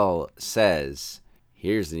Will L says,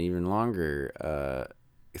 here's an even longer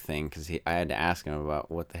thing because I had to ask him about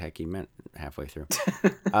what the heck he meant halfway through.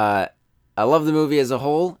 I love the movie as a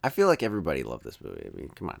whole. I feel like everybody loved this movie. I mean,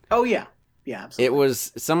 come on. Oh, yeah. Yeah, absolutely. It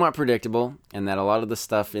was somewhat predictable, and that a lot of the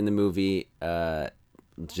stuff in the movie,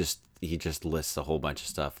 he just lists a whole bunch of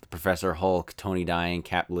stuff. The Professor Hulk, Tony dying,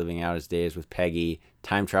 Cap living out his days with Peggy,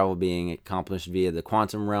 time travel being accomplished via the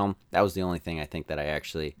quantum realm. That was the only thing I think that I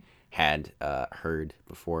actually had heard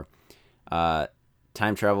before.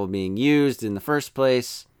 Time travel being used in the first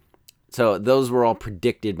place. So those were all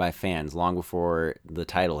predicted by fans long before the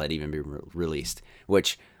title had even been released,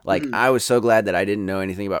 which I was so glad that I didn't know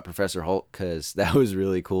anything about Professor Hulk because that was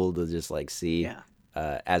really cool to just like see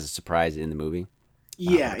as a surprise in the movie.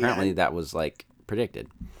 Yeah, apparently that was like predicted.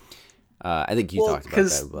 I think you talked about that.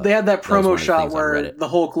 Because they had that promo shot where the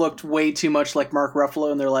Hulk looked way too much like Mark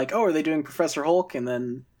Ruffalo, and they're like, "Oh, are they doing Professor Hulk?" And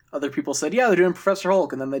then other people said, "Yeah, they're doing Professor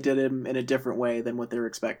Hulk," and then they did him in a different way than what they were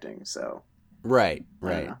expecting. So right.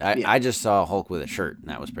 I just saw Hulk with a shirt, and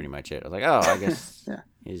that was pretty much it. I was like, "Oh, I guess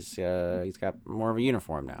he's got more of a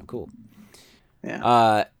uniform now. Cool."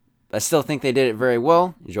 Yeah. I still think they did it very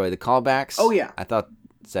well. Enjoy the callbacks. Oh yeah. I thought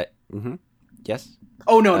that. Yes.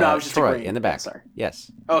 Oh no, I was just Troy agreeing. In the back. Yeah, sorry.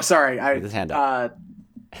 Yes. Oh, sorry. With his hand up.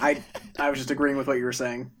 I was just agreeing with what you were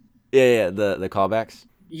saying. Yeah. The callbacks.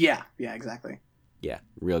 Yeah. Exactly. Yeah,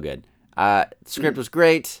 real good. The script was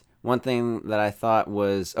great. One thing that he thought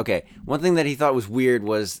was weird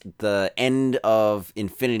was the end of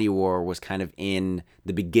Infinity War was kind of in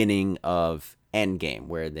the beginning of Endgame,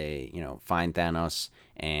 where they, find Thanos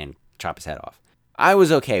and chop his head off. I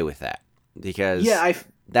was okay with that because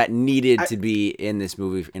that needed to be in this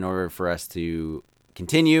movie in order for us to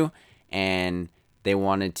continue, and they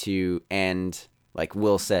wanted to end, like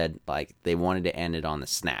Will said, like they wanted to end it on the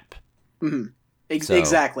snap. Mm-hmm.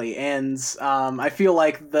 Exactly, and I feel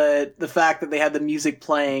like the fact that they had the music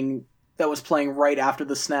playing that was playing right after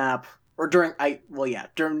the snap, or during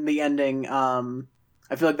the ending,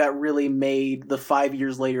 I feel like that really made the 5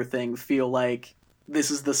 years later thing feel like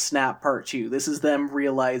this is the snap part 2. This is them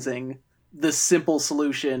realizing the simple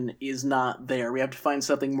solution is not there. We have to find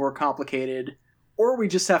something more complicated, or we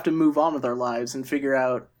just have to move on with our lives and figure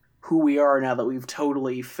out who we are now that we've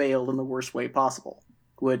totally failed in the worst way possible.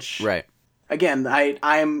 Which, right. Again,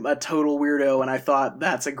 I'm a total weirdo, and I thought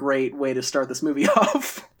that's a great way to start this movie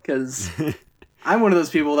off, because I'm one of those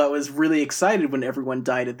people that was really excited when everyone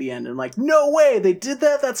died at the end, and like, no way, they did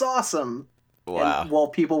that? That's awesome! Wow. And while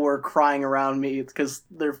people were crying around me because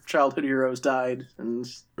their childhood heroes died, and...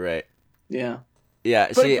 Right. Yeah.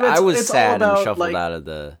 Yeah, see, I was sad and shuffled out of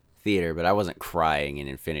the theater, but I wasn't crying in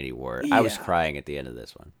Infinity War. Yeah. I was crying at the end of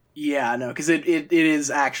this one. Yeah, no, because it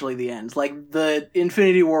is actually the end. Like, the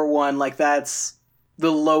Infinity War one, like, that's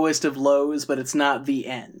the lowest of lows, but it's not the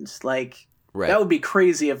end. Like, that would be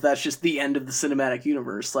crazy if that's just the end of the cinematic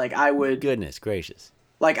universe. Like, I would... Goodness gracious.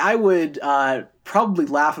 Like, I would probably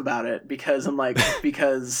laugh about it because I'm like,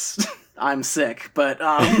 because I'm sick, but...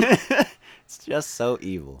 It's just so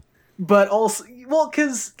evil. But also, well,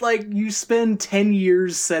 because, like, you spend 10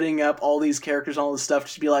 years setting up all these characters and all this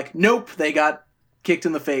stuff to be like, nope, they got kicked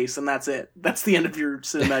in the face, and that's it. That's the end of your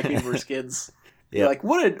cinematic universe, kids. Yeah. Like,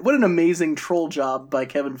 what an amazing troll job by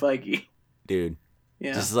Kevin Feige. Dude.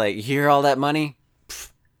 Yeah. Just like, you hear all that money?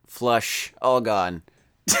 Pfft, flush, all gone.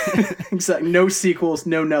 Exactly. No sequels,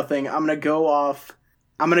 no nothing. I'm gonna go off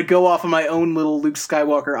on my own little Luke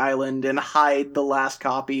Skywalker island and hide the last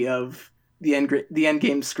copy of the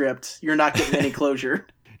Endgame script. You're not getting any closure.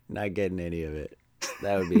 Not getting any of it.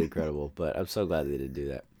 That would be incredible, but I'm so glad they didn't do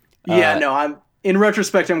that. Yeah, no, in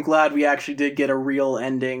retrospect, I'm glad we actually did get a real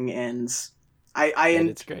ending, and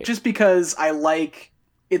it's great. Just because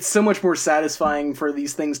it's so much more satisfying for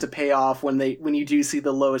these things to pay off when you do see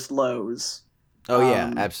the lowest lows. Oh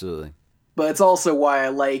yeah, absolutely. But it's also why I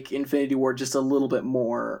like Infinity War just a little bit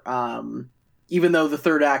more. Even though the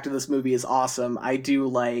third act of this movie is awesome, I do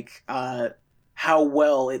like how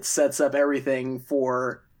well it sets up everything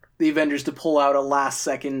for the Avengers to pull out a last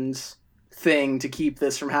second thing to keep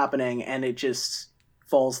this from happening, and it just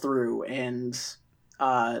falls through, and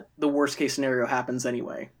the worst case scenario happens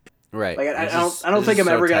anyway. Right. Like I don't think I'm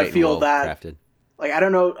ever gonna feel that. Crafted. Like I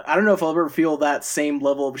don't know if I'll ever feel that same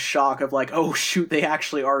level of shock of like, oh shoot, they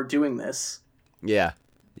actually are doing this. Yeah.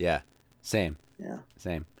 Same. Yeah.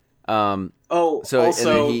 Same. So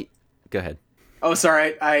also, go ahead. Oh,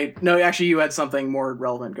 sorry. No, actually, you had something more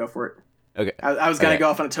relevant. Go for it. Okay. I was gonna go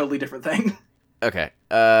off on a totally different thing. Okay.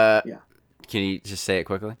 Yeah. Can you just say it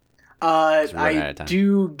quickly? I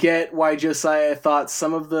do get why Josiah thought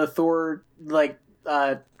some of the Thor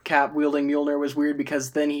Cap wielding Mjolnir was weird,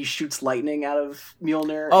 because then he shoots lightning out of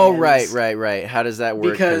Mjolnir. Oh, right. How does that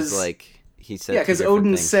work? Because he said, yeah, because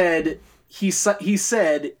Odin said he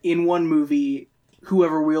said in one movie,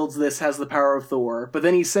 whoever wields this has the power of Thor, but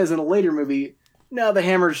then he says in a later movie, no, the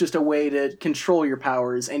hammer is just a way to control your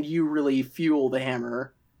powers, and you really fuel the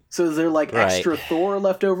hammer. So is there extra Thor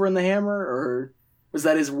left over in the hammer, or was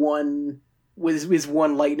that his one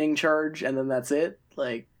lightning charge and then that's it?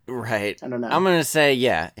 Right. I don't know. I'm gonna say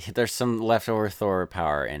there's some leftover Thor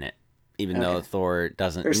power in it, even though Thor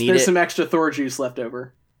doesn't need it. There's some extra Thor juice left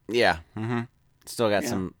over. Yeah. Mm-hmm. Still got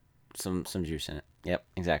some juice in it. Yep.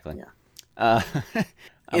 Exactly. Yeah.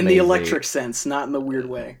 In the electric sense, not in the weird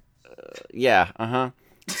way. Yeah. Uh-huh.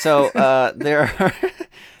 So there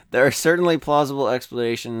are certainly plausible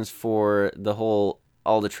explanations for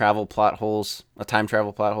all the travel plot holes, time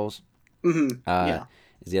travel plot holes. Mm-hmm.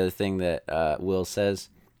 Is the other thing that Will says,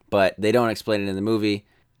 but they don't explain it in the movie.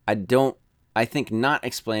 I think not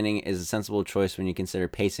explaining is a sensible choice when you consider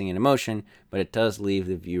pacing and emotion, but it does leave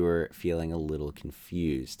the viewer feeling a little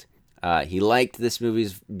confused. He liked this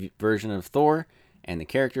movie's version of Thor and the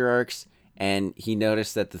character arcs, and he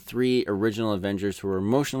noticed that the 3 original Avengers who were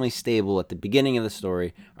emotionally stable at the beginning of the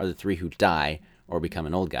story are the 3 who die or become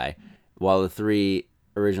an old guy, while the 3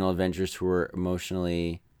 original Avengers who were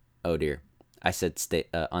emotionally... Oh dear, I said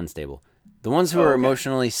unstable. The ones who are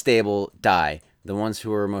emotionally stable die. The ones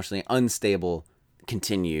who are emotionally unstable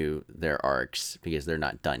continue their arcs because they're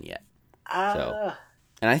not done yet. And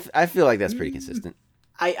I feel like that's pretty consistent.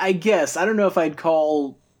 I guess. I don't know if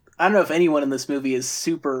anyone in this movie is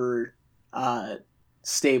super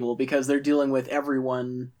stable, because they're dealing with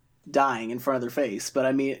everyone dying in front of their face. But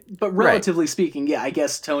I mean, but relatively speaking, yeah, I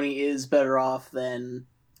guess Tony is better off than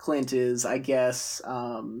Clint is. I guess.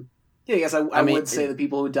 Yeah, I guess I would say the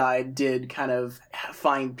people who died did kind of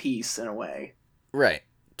find peace in a way. Right.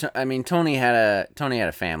 I mean, Tony had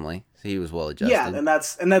a family, so he was well adjusted. Yeah, and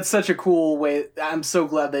that's such a cool way. I'm so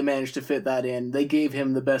glad they managed to fit that in. They gave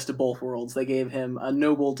him the best of both worlds. They gave him a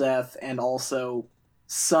noble death and also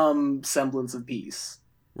some semblance of peace.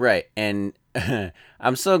 Right, and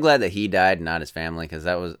I'm so glad that he died, not his family, because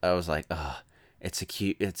I was like, oh, it's a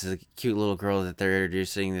cute little girl that they're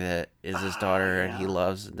introducing that is his daughter, and he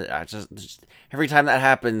loves. I just every time that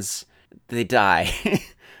happens, they die.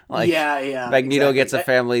 Magneto gets a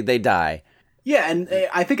family, they die. Yeah, and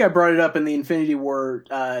I think I brought it up in the Infinity War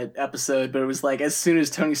episode, but it was like as soon as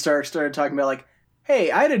Tony Stark started talking about like,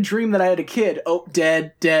 hey, I had a dream that I had a kid. Oh,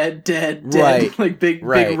 dead. Right. Like big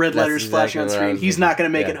red letters flashing on screen. He's not going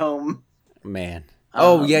to make it home. Man.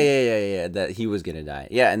 Oh, yeah. That he was going to die.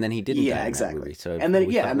 Yeah, and then he didn't die in that movie. So and then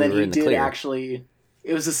he did actually.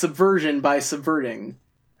 It was a subversion by subverting,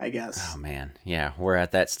 I guess. Oh, man. Yeah, we're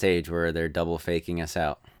at that stage where they're double faking us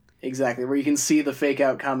out. Exactly, where you can see the fake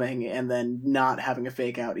out coming, and then not having a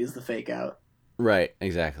fake out is the fake out. Right,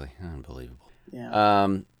 exactly. Unbelievable.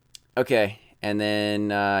 Yeah. Okay, and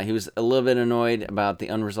then he was a little bit annoyed about the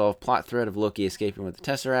unresolved plot thread of Loki escaping with the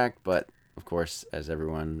Tesseract, but, of course, as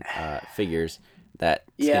everyone figures, that's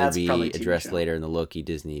going to be addressed later in the Loki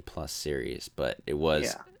Disney Plus series, but it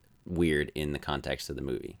was weird in the context of the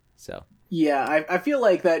movie, so... Yeah, I feel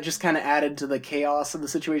like that just kind of added to the chaos of the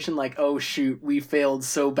situation. Like, oh shoot, we failed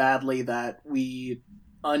so badly that we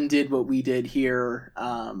undid what we did here.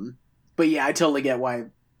 But yeah, I totally get why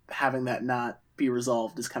having that not be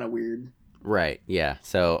resolved is kind of weird. Right. Yeah.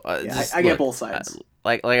 So I get both sides.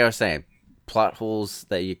 Like I was saying, plot holes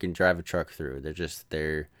that you can drive a truck through.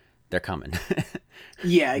 They're coming.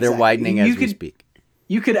 Yeah, exactly. They're widening as we speak.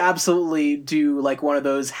 You could absolutely do like one of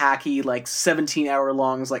those hacky like 17-hour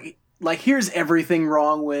longs like here's everything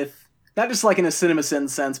wrong with, not just like in a CinemaSins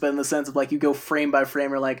sense, but in the sense of like you go frame by frame,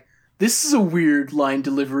 you're like, this is a weird line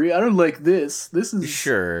delivery. I don't like this. This is...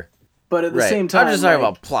 Sure. But at the same time... I'm just talking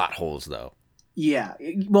about plot holes, though. Yeah.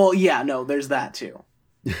 Well, yeah, no, there's that, too.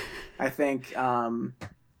 I think...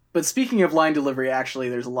 But speaking of line delivery, actually,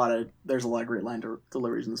 there's a lot of great line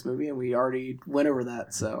deliveries in this movie, and we already went over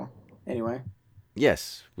that, so... Anyway.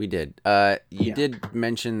 Yes, we did. You did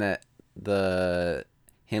mention that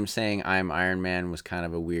him saying "I'm Iron Man" was kind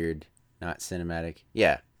of a weird, not cinematic.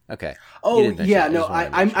 Yeah. Okay. Oh yeah, no,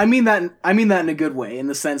 I mean that in a good way, in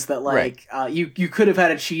the sense that like you could have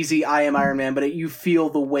had a cheesy "I am Iron Man," but you feel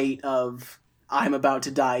the weight of I'm about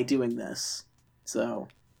to die doing this. So.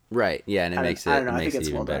 Right. Yeah, and it makes it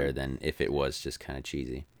even better than if it was just kind of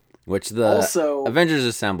cheesy. Which the Avengers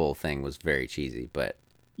Assemble thing was very cheesy, but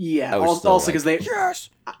yeah, also because they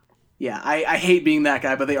Yeah, I hate being that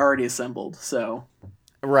guy, but they already assembled, so.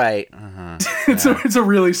 Right. It's a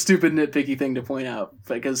really stupid, nitpicky thing to point out,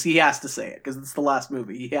 because he has to say it, because it's the last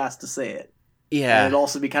movie. He has to say it. Yeah. And it'd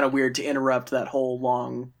also be kind of weird to interrupt that whole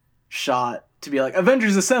long shot to be like,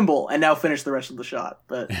 Avengers Assemble, and now finish the rest of the shot.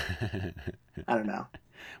 But, I don't know.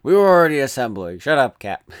 We were already assembling. Shut up,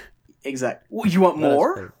 Cap. Exactly. Well, you want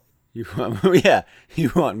more? You want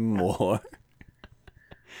more?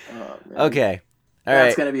 Okay. All right.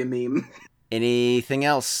 That's going to be a meme. Anything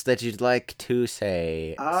else that you'd like to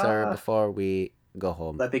say, sir, before we go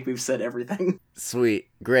home? I think we've said everything. Sweet.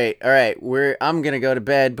 Great. All right. I'm going to go to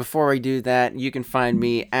bed. Before we do that, you can find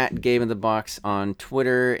me at Game in the Box on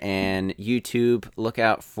Twitter and YouTube. Look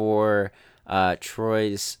out for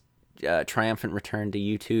Troy's triumphant return to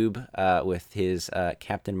YouTube with his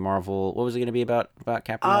Captain Marvel. What was it going to be about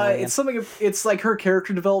Captain Marvel? It's like her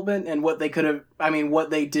character development and what they what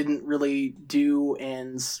they didn't really do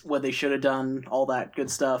and what they should have done, all that good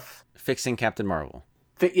stuff. Fixing Captain Marvel.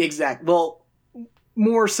 Exact. Well,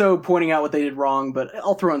 more so pointing out what they did wrong, but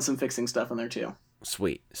I'll throw in some fixing stuff in there too.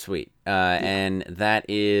 Sweet. And that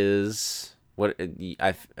is... What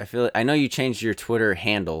I feel. I know you changed your Twitter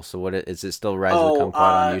handle, so what is it? Still Rise of the Kumquat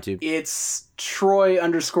on YouTube? It's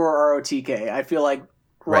Troy_ROTK. I feel like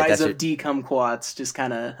Rise of the Kumquats just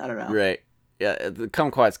kind of, I don't know. Right. Yeah, the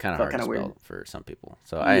Kumquat's kind of hard to spell for some people,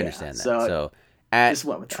 so I understand that. So at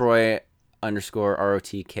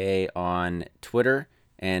Troy_ROTK on Twitter,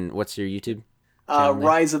 and what's your YouTube?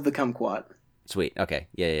 Rise of the Kumquat. Sweet. Okay.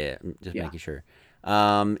 Yeah. Just making sure.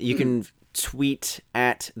 You can tweet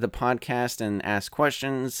at the podcast and ask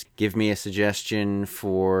questions. Give me a suggestion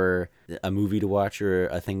for a movie to watch or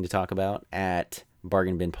a thing to talk about at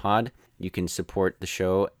Bargain Bin Pod. You can support the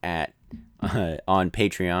show at on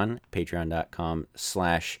Patreon,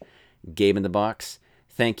 patreon.com/GabeInTheBox.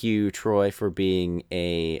 Thank you, Troy, for being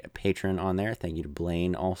a patron on there. Thank you to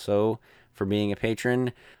Blaine also for being a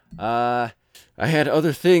patron. I had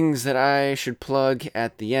other things that I should plug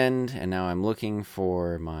at the end, and now I'm looking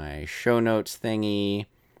for my show notes thingy.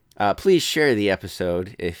 Please share the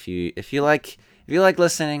episode if you like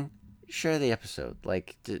listening. Share the episode.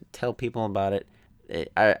 Tell people about it.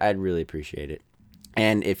 I'd really appreciate it.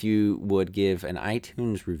 And if you would give an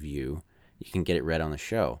iTunes review, you can get it read on the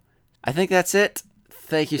show. I think that's it.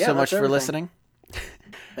 Thank you so much for listening.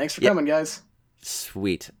 Thanks for coming, guys.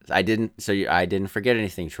 Sweet. I didn't forget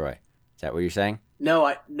anything, Troy. Is that what you're saying? No,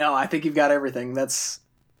 I think you've got everything. This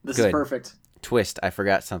is perfect. Twist, I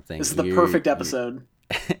forgot something. This is the perfect episode.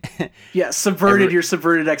 Yeah, your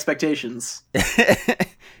subverted expectations.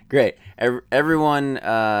 Great. Everyone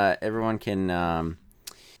can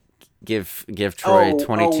give Troy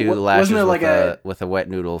 22 lashes with a wet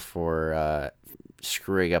noodle for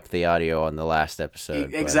screwing up the audio on the last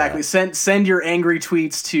episode. Exactly. Send your angry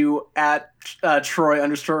tweets to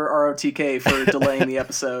 @Troy_ROTK for delaying the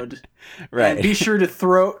episode. Right. And be sure to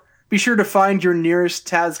find your nearest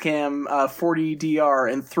Tascam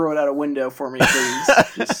 40DR and throw it out a window for me, please.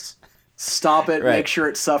 Just stop it. Right. Make sure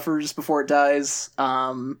it suffers before it dies.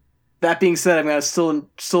 That being said, I'm gonna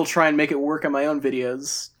still try and make it work on my own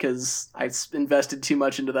videos because I invested too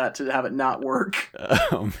much into that to have it not work.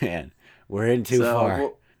 Oh man. We're in too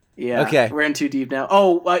far. Yeah. Okay. We're in too deep now.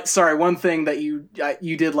 Oh, sorry. One thing that you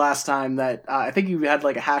did last time that I think you had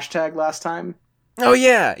like a hashtag last time. Oh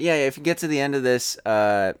yeah. If you get to the end of this,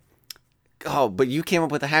 but you came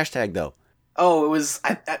up with a hashtag though. Oh, it was.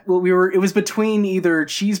 It was between either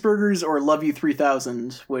cheeseburgers or Love You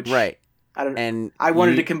 3000, which right. I don't. And I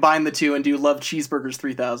wanted to combine the two and do Love Cheeseburgers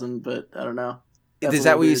 3000, but I don't know. Is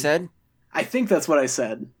that what you said? I think that's what I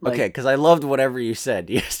said. Okay, because I loved whatever you said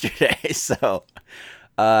yesterday. So,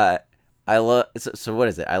 I love. So what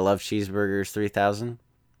is it? I love cheeseburgers 3000.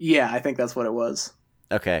 Yeah, I think that's what it was.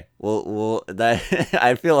 Okay, well, that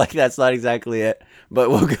I feel like that's not exactly it, but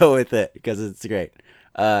we'll go with it because it's great.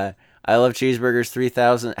 I love cheeseburgers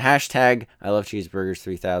 3000. Hashtag I love cheeseburgers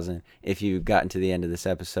 3000. If you've gotten to the end of this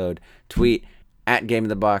episode, tweet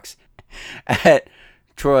 @GameInTheBox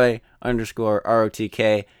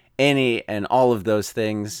 @Troy_ROTK. Any and all of those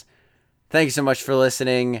things. Thank you so much for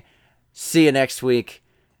listening. See you next week,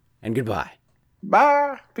 and goodbye.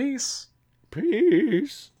 Bye. Peace.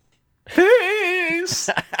 Peace. Peace.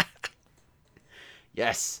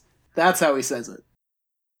 Yes. That's how he says it.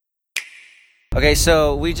 Okay,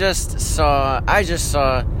 so I just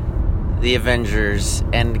saw the Avengers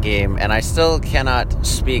Endgame, and I still cannot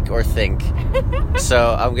speak or think.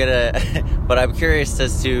 So but I'm curious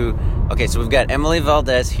as to, okay, so we've got Emily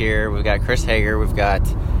Valdez here, we've got Chris Hager, we've got,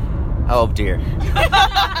 oh dear. We've got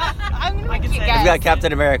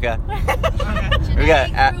Captain America. We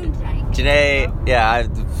got Janae, yeah,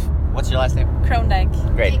 what's your last name? Krondyke.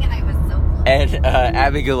 Great. Dang it, I was so close. And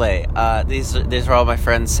Abby Goulet. These are all my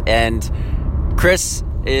friends, and Chris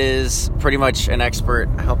is pretty much an expert.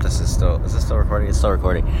 I hope is this still recording? It's still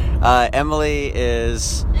recording. Emily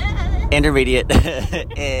is intermediate.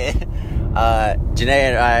 Janae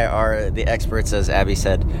and I are the experts, as Abby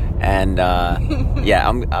said, and yeah,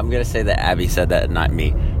 I'm gonna say that Abby said that, and not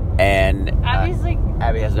me. And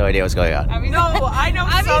Abby has no idea what's going on. No, I know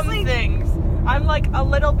some things. I'm like a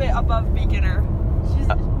little bit above beginner. She's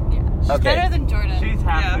better than Jordan. She's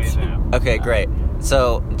halfway now. Okay, great.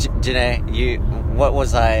 So, Janae, what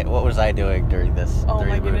was I doing during this? Oh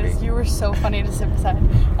my goodness, you were so funny to sit beside.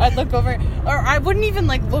 I'd look over, or I wouldn't even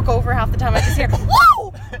like look over half the time. I'd just hear,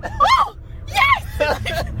 "Whoa, whoa, yes!"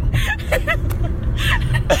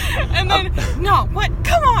 And then, no, what?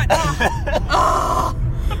 Come on! Oh.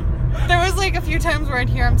 There was like a few times where I'd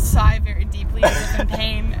hear him sigh very deeply as if in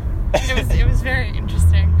pain. It was very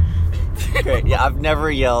interesting. Great. Yeah, I've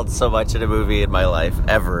never yelled so much in a movie in my life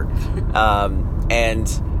ever. And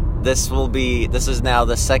this is now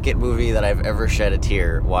the second movie that I've ever shed a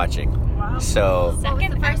tear watching. Wow. So What was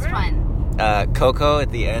the first one? Coco at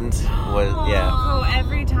the end was Coco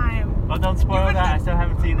every time. Oh, don't spoil that. I still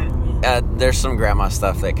haven't seen it. there's some grandma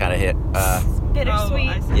stuff that kind of hit.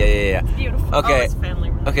 Bittersweet. Yeah. It's beautiful. Okay. It's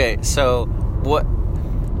family. Okay, so what?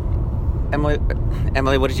 Emily,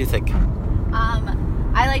 what did you think?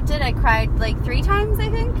 I liked it. I cried like 3 times, I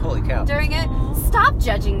think. Holy cow! During it. Stop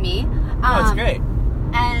judging me. Oh, it's great.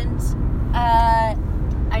 And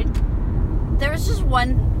there was just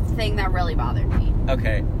one thing that really bothered me.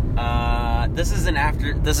 Okay. This is an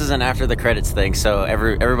after the credits thing, so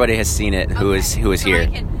everybody has seen it who is here.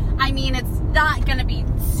 I mean, it's not gonna be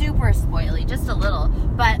super spoily, just a little,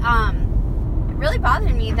 but it really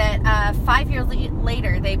bothered me that 5 years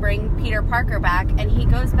later, they bring Peter Parker back, and he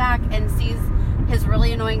goes back and sees his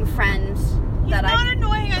really annoying friend. He's not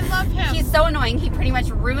annoying. I love him. He's so annoying. He pretty much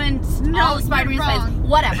ruined all of Spider-Man's plans.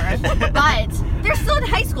 Whatever. But they're still in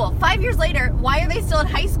high school. 5 years later, why are they still in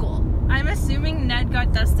high school? I'm assuming Ned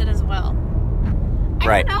got dusted as well.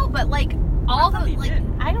 I don't know, but like all the like,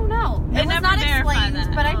 I don't know. It was not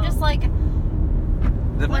explained, but I'm just like.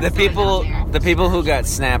 The people who got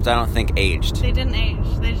snapped, I don't think aged. They didn't age.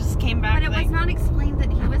 They just came back. But it was not explained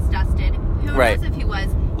that he was dusted. Who knows if he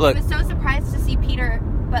was? Look, he was so surprised to see Peter,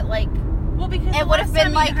 but like, well, because it would have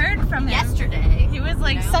been like heard from yesterday. He was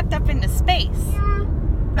like sucked up into space. Yeah.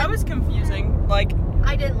 That was confusing. Like,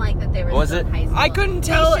 I didn't like that they were Was still it? in high school. I couldn't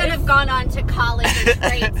tell. They should have gone on to college or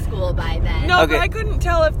grade school by then. No, Okay. but I couldn't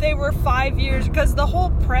tell if they were 5 years because the whole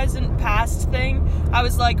present past thing. I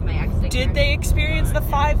was like, did they experience the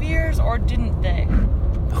 5 years or didn't they?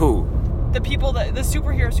 Who? The people the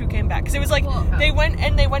superheroes who came back, because it was like they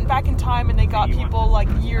went back in time and they got people like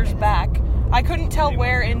years back. I couldn't tell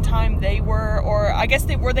where in time they were, or I guess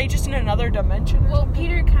were they just in another dimension? Well,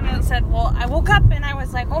 Peter kind of said, "Well, I woke up and I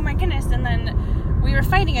was like, oh my goodness," and then we were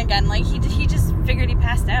fighting again. Like he just figured he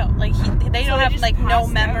passed out. Like they don't have like no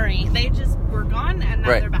memory. They just were gone and now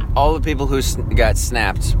they're back. All the people who got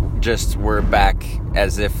snapped just were back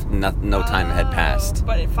as if no time had passed.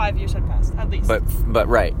 But 5 years had passed at least. But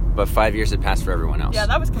 5 years had passed for everyone else. Yeah,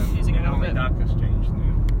 that was confusing. And only Doctor Strange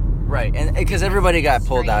knew. Right, and because everybody got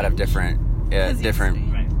pulled out of different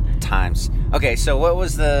times. Okay, so what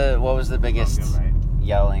was the biggest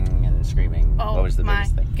yelling and screaming? Oh, what was the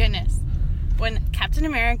biggest thing? Goodness. When Captain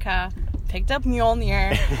America picked up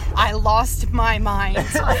Mjolnir, I lost my mind.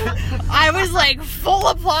 I was like full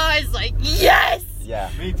applause, like, yes!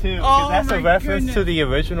 Yeah. Me too. Oh, That's a reference goodness. to the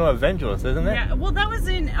original Avengers, isn't it? Yeah, well, that was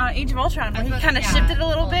in Age of Ultron, where he kind of shifted a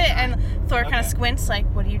little bit, and Thor kind of squints, like,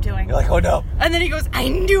 what are you doing? You're like, oh no. And then he goes, I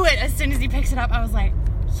knew it! As soon as he picks it up, I was like,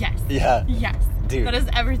 yes. Yeah. Yes. Dude. That is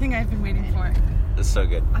everything I've been waiting for. That's so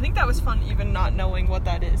good. I think that was fun, even not knowing what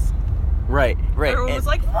that is. Right. Everyone was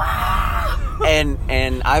like, wow!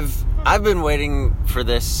 And I've been waiting for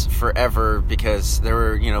this forever because there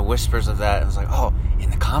were, whispers of that. I was like, oh, in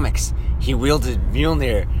the comics, he wielded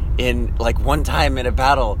Mjolnir in like one time in a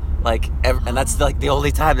battle, and that's like the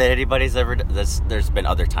only time that anybody's ever. There's been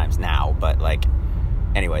other times now, but like,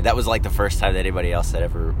 anyway, that was like the first time that anybody else had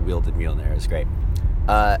ever wielded Mjolnir. It was great.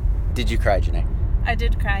 Did you cry, Janae? I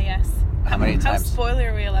did cry, yes. How many times? How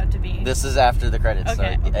spoiler are we allowed to be? This is after the credits.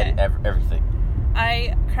 Okay, so okay. Everything.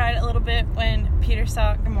 I cried a little bit when Peter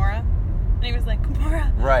saw Gamora, and he was like,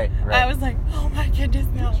 Gamora. Right. I was like, oh my goodness,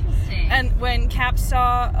 no. Interesting. And when Cap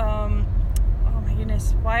saw, oh my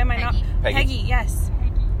goodness, why am I not? Peggy, yes.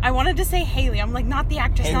 I wanted to say Haley. I'm like, not the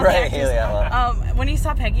actress, not the actress. Haley, I love when he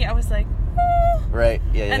saw Peggy, I was like, oh. Right,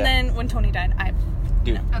 yeah. And then when Tony died,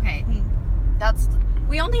 Dude. No. Okay.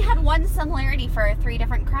 We only had one similarity for 3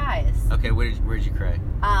 different cries. Okay, where'd you cry?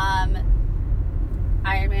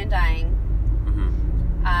 Iron Man dying.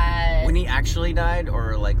 Mm-hmm. When he actually died,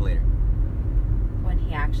 or like later? When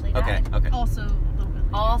he actually died. Okay. Also a little bit later.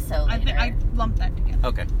 Also later. I lumped that together.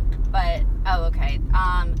 Okay. But, okay.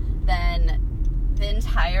 Then the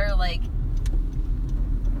entire, like,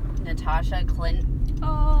 Natasha Clint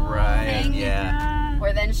Oh, right, thing. Yeah.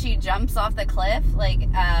 Where then she jumps off the cliff, like,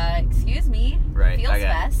 excuse me. Right. Feels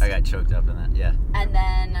best. I got choked up in that, yeah. And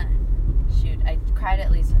then, shoot, I cried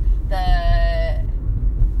at least.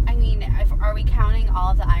 Are we counting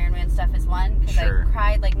all of the Iron Man stuff as one? Because Sure. I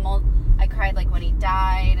cried like when he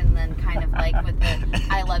died, and then kind of like with the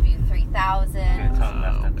I Love You 3000.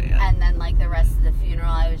 Oh, man. And then like the rest of the funeral,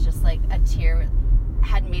 I was just like a tear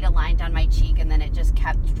had made a line down my cheek, and then it just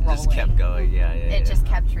kept rolling. Just kept going, yeah. It just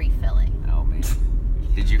kept refilling. Oh, man.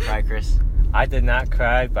 Did you cry, Chris? I did not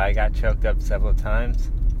cry, but I got choked up several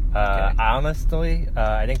times. Okay. Honestly,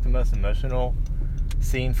 I think the most emotional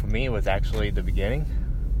scene for me was actually the beginning.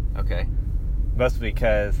 Okay. Mostly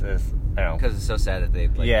because it's so sad that they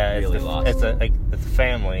really lost. It's a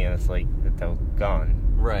family, and it's like they're gone.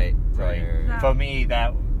 Right. So, Right. for me,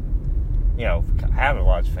 that I haven't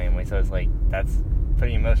watched Family, so it's like that's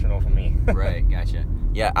pretty emotional for me. Right. Gotcha.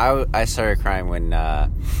 Yeah, I started crying when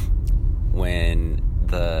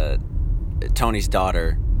the Tony's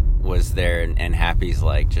daughter was there, and Happy's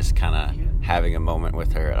like just kind of having a moment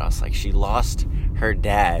with her, and I was like, she lost her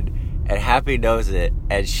dad, and Happy knows it,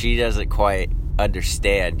 and she doesn't quite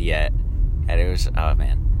understand yet, and it was, oh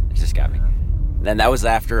man, it just got me. Then that was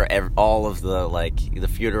after all of the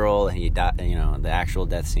funeral, and he died, the actual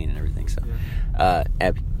death scene and everything. So,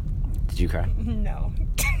 Abby, did you cry? No.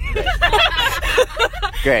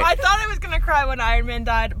 Great. I thought I was gonna cry when Iron Man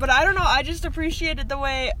died, but I don't know. I just appreciated the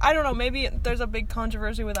way. I don't know. Maybe there's a big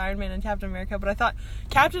controversy with Iron Man and Captain America, but I thought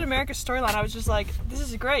Captain America's storyline. I was just like, this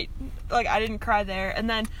is great. Like I didn't cry there, and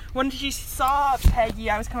then when she saw Peggy,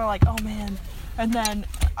 I was kind of like, oh man. And then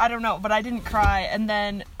I don't know, but I didn't cry. And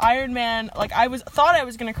then Iron Man, like thought I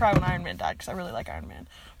was gonna cry when Iron Man died because I really like Iron Man,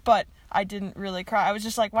 but I didn't really cry. I was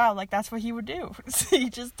just like, wow, like that's what he would do. He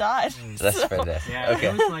just died. That's fantastic. Yeah, okay.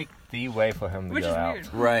 It was like the way for him to Which go is out.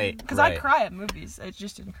 weird. Right. Because I cry at movies. I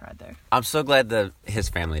just didn't cry there. I'm so glad his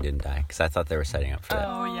family didn't die because I thought they were setting up for that.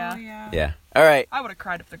 Oh yeah. Yeah. All right. I would have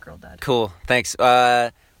cried if the girl died. Cool. Thanks.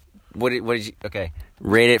 What did you? Okay.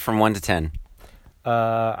 Rate it from 1 to 10.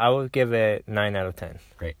 I would give it 9 out of 10.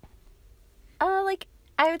 Great. Like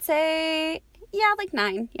I would say, yeah, like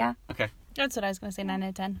 9. Yeah. Okay. That's what I was gonna say. 9 out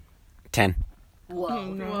of 10. 10.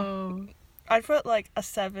 Whoa. I'd put like a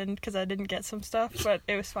 7 because I didn't get some stuff, but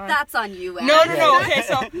it was fine. That's on you, Anne. No. Okay,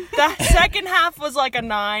 so the second half was like a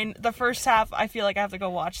 9. The first half, I feel like I have to go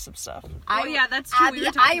watch some stuff. Yeah, that's true. Abby,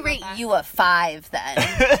 I rate you a 5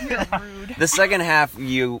 then. You're rude. The second half,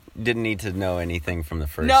 you didn't need to know anything from the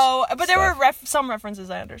first. No, but there were stuff. some references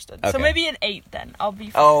I understood. Okay. So maybe an 8 then. I'll be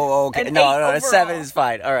fine. Oh, okay. An No, 8 a 7 overall. is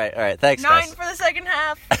fine. All right. Thanks, 9 guys. for the second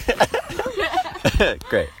half.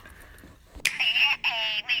 Great.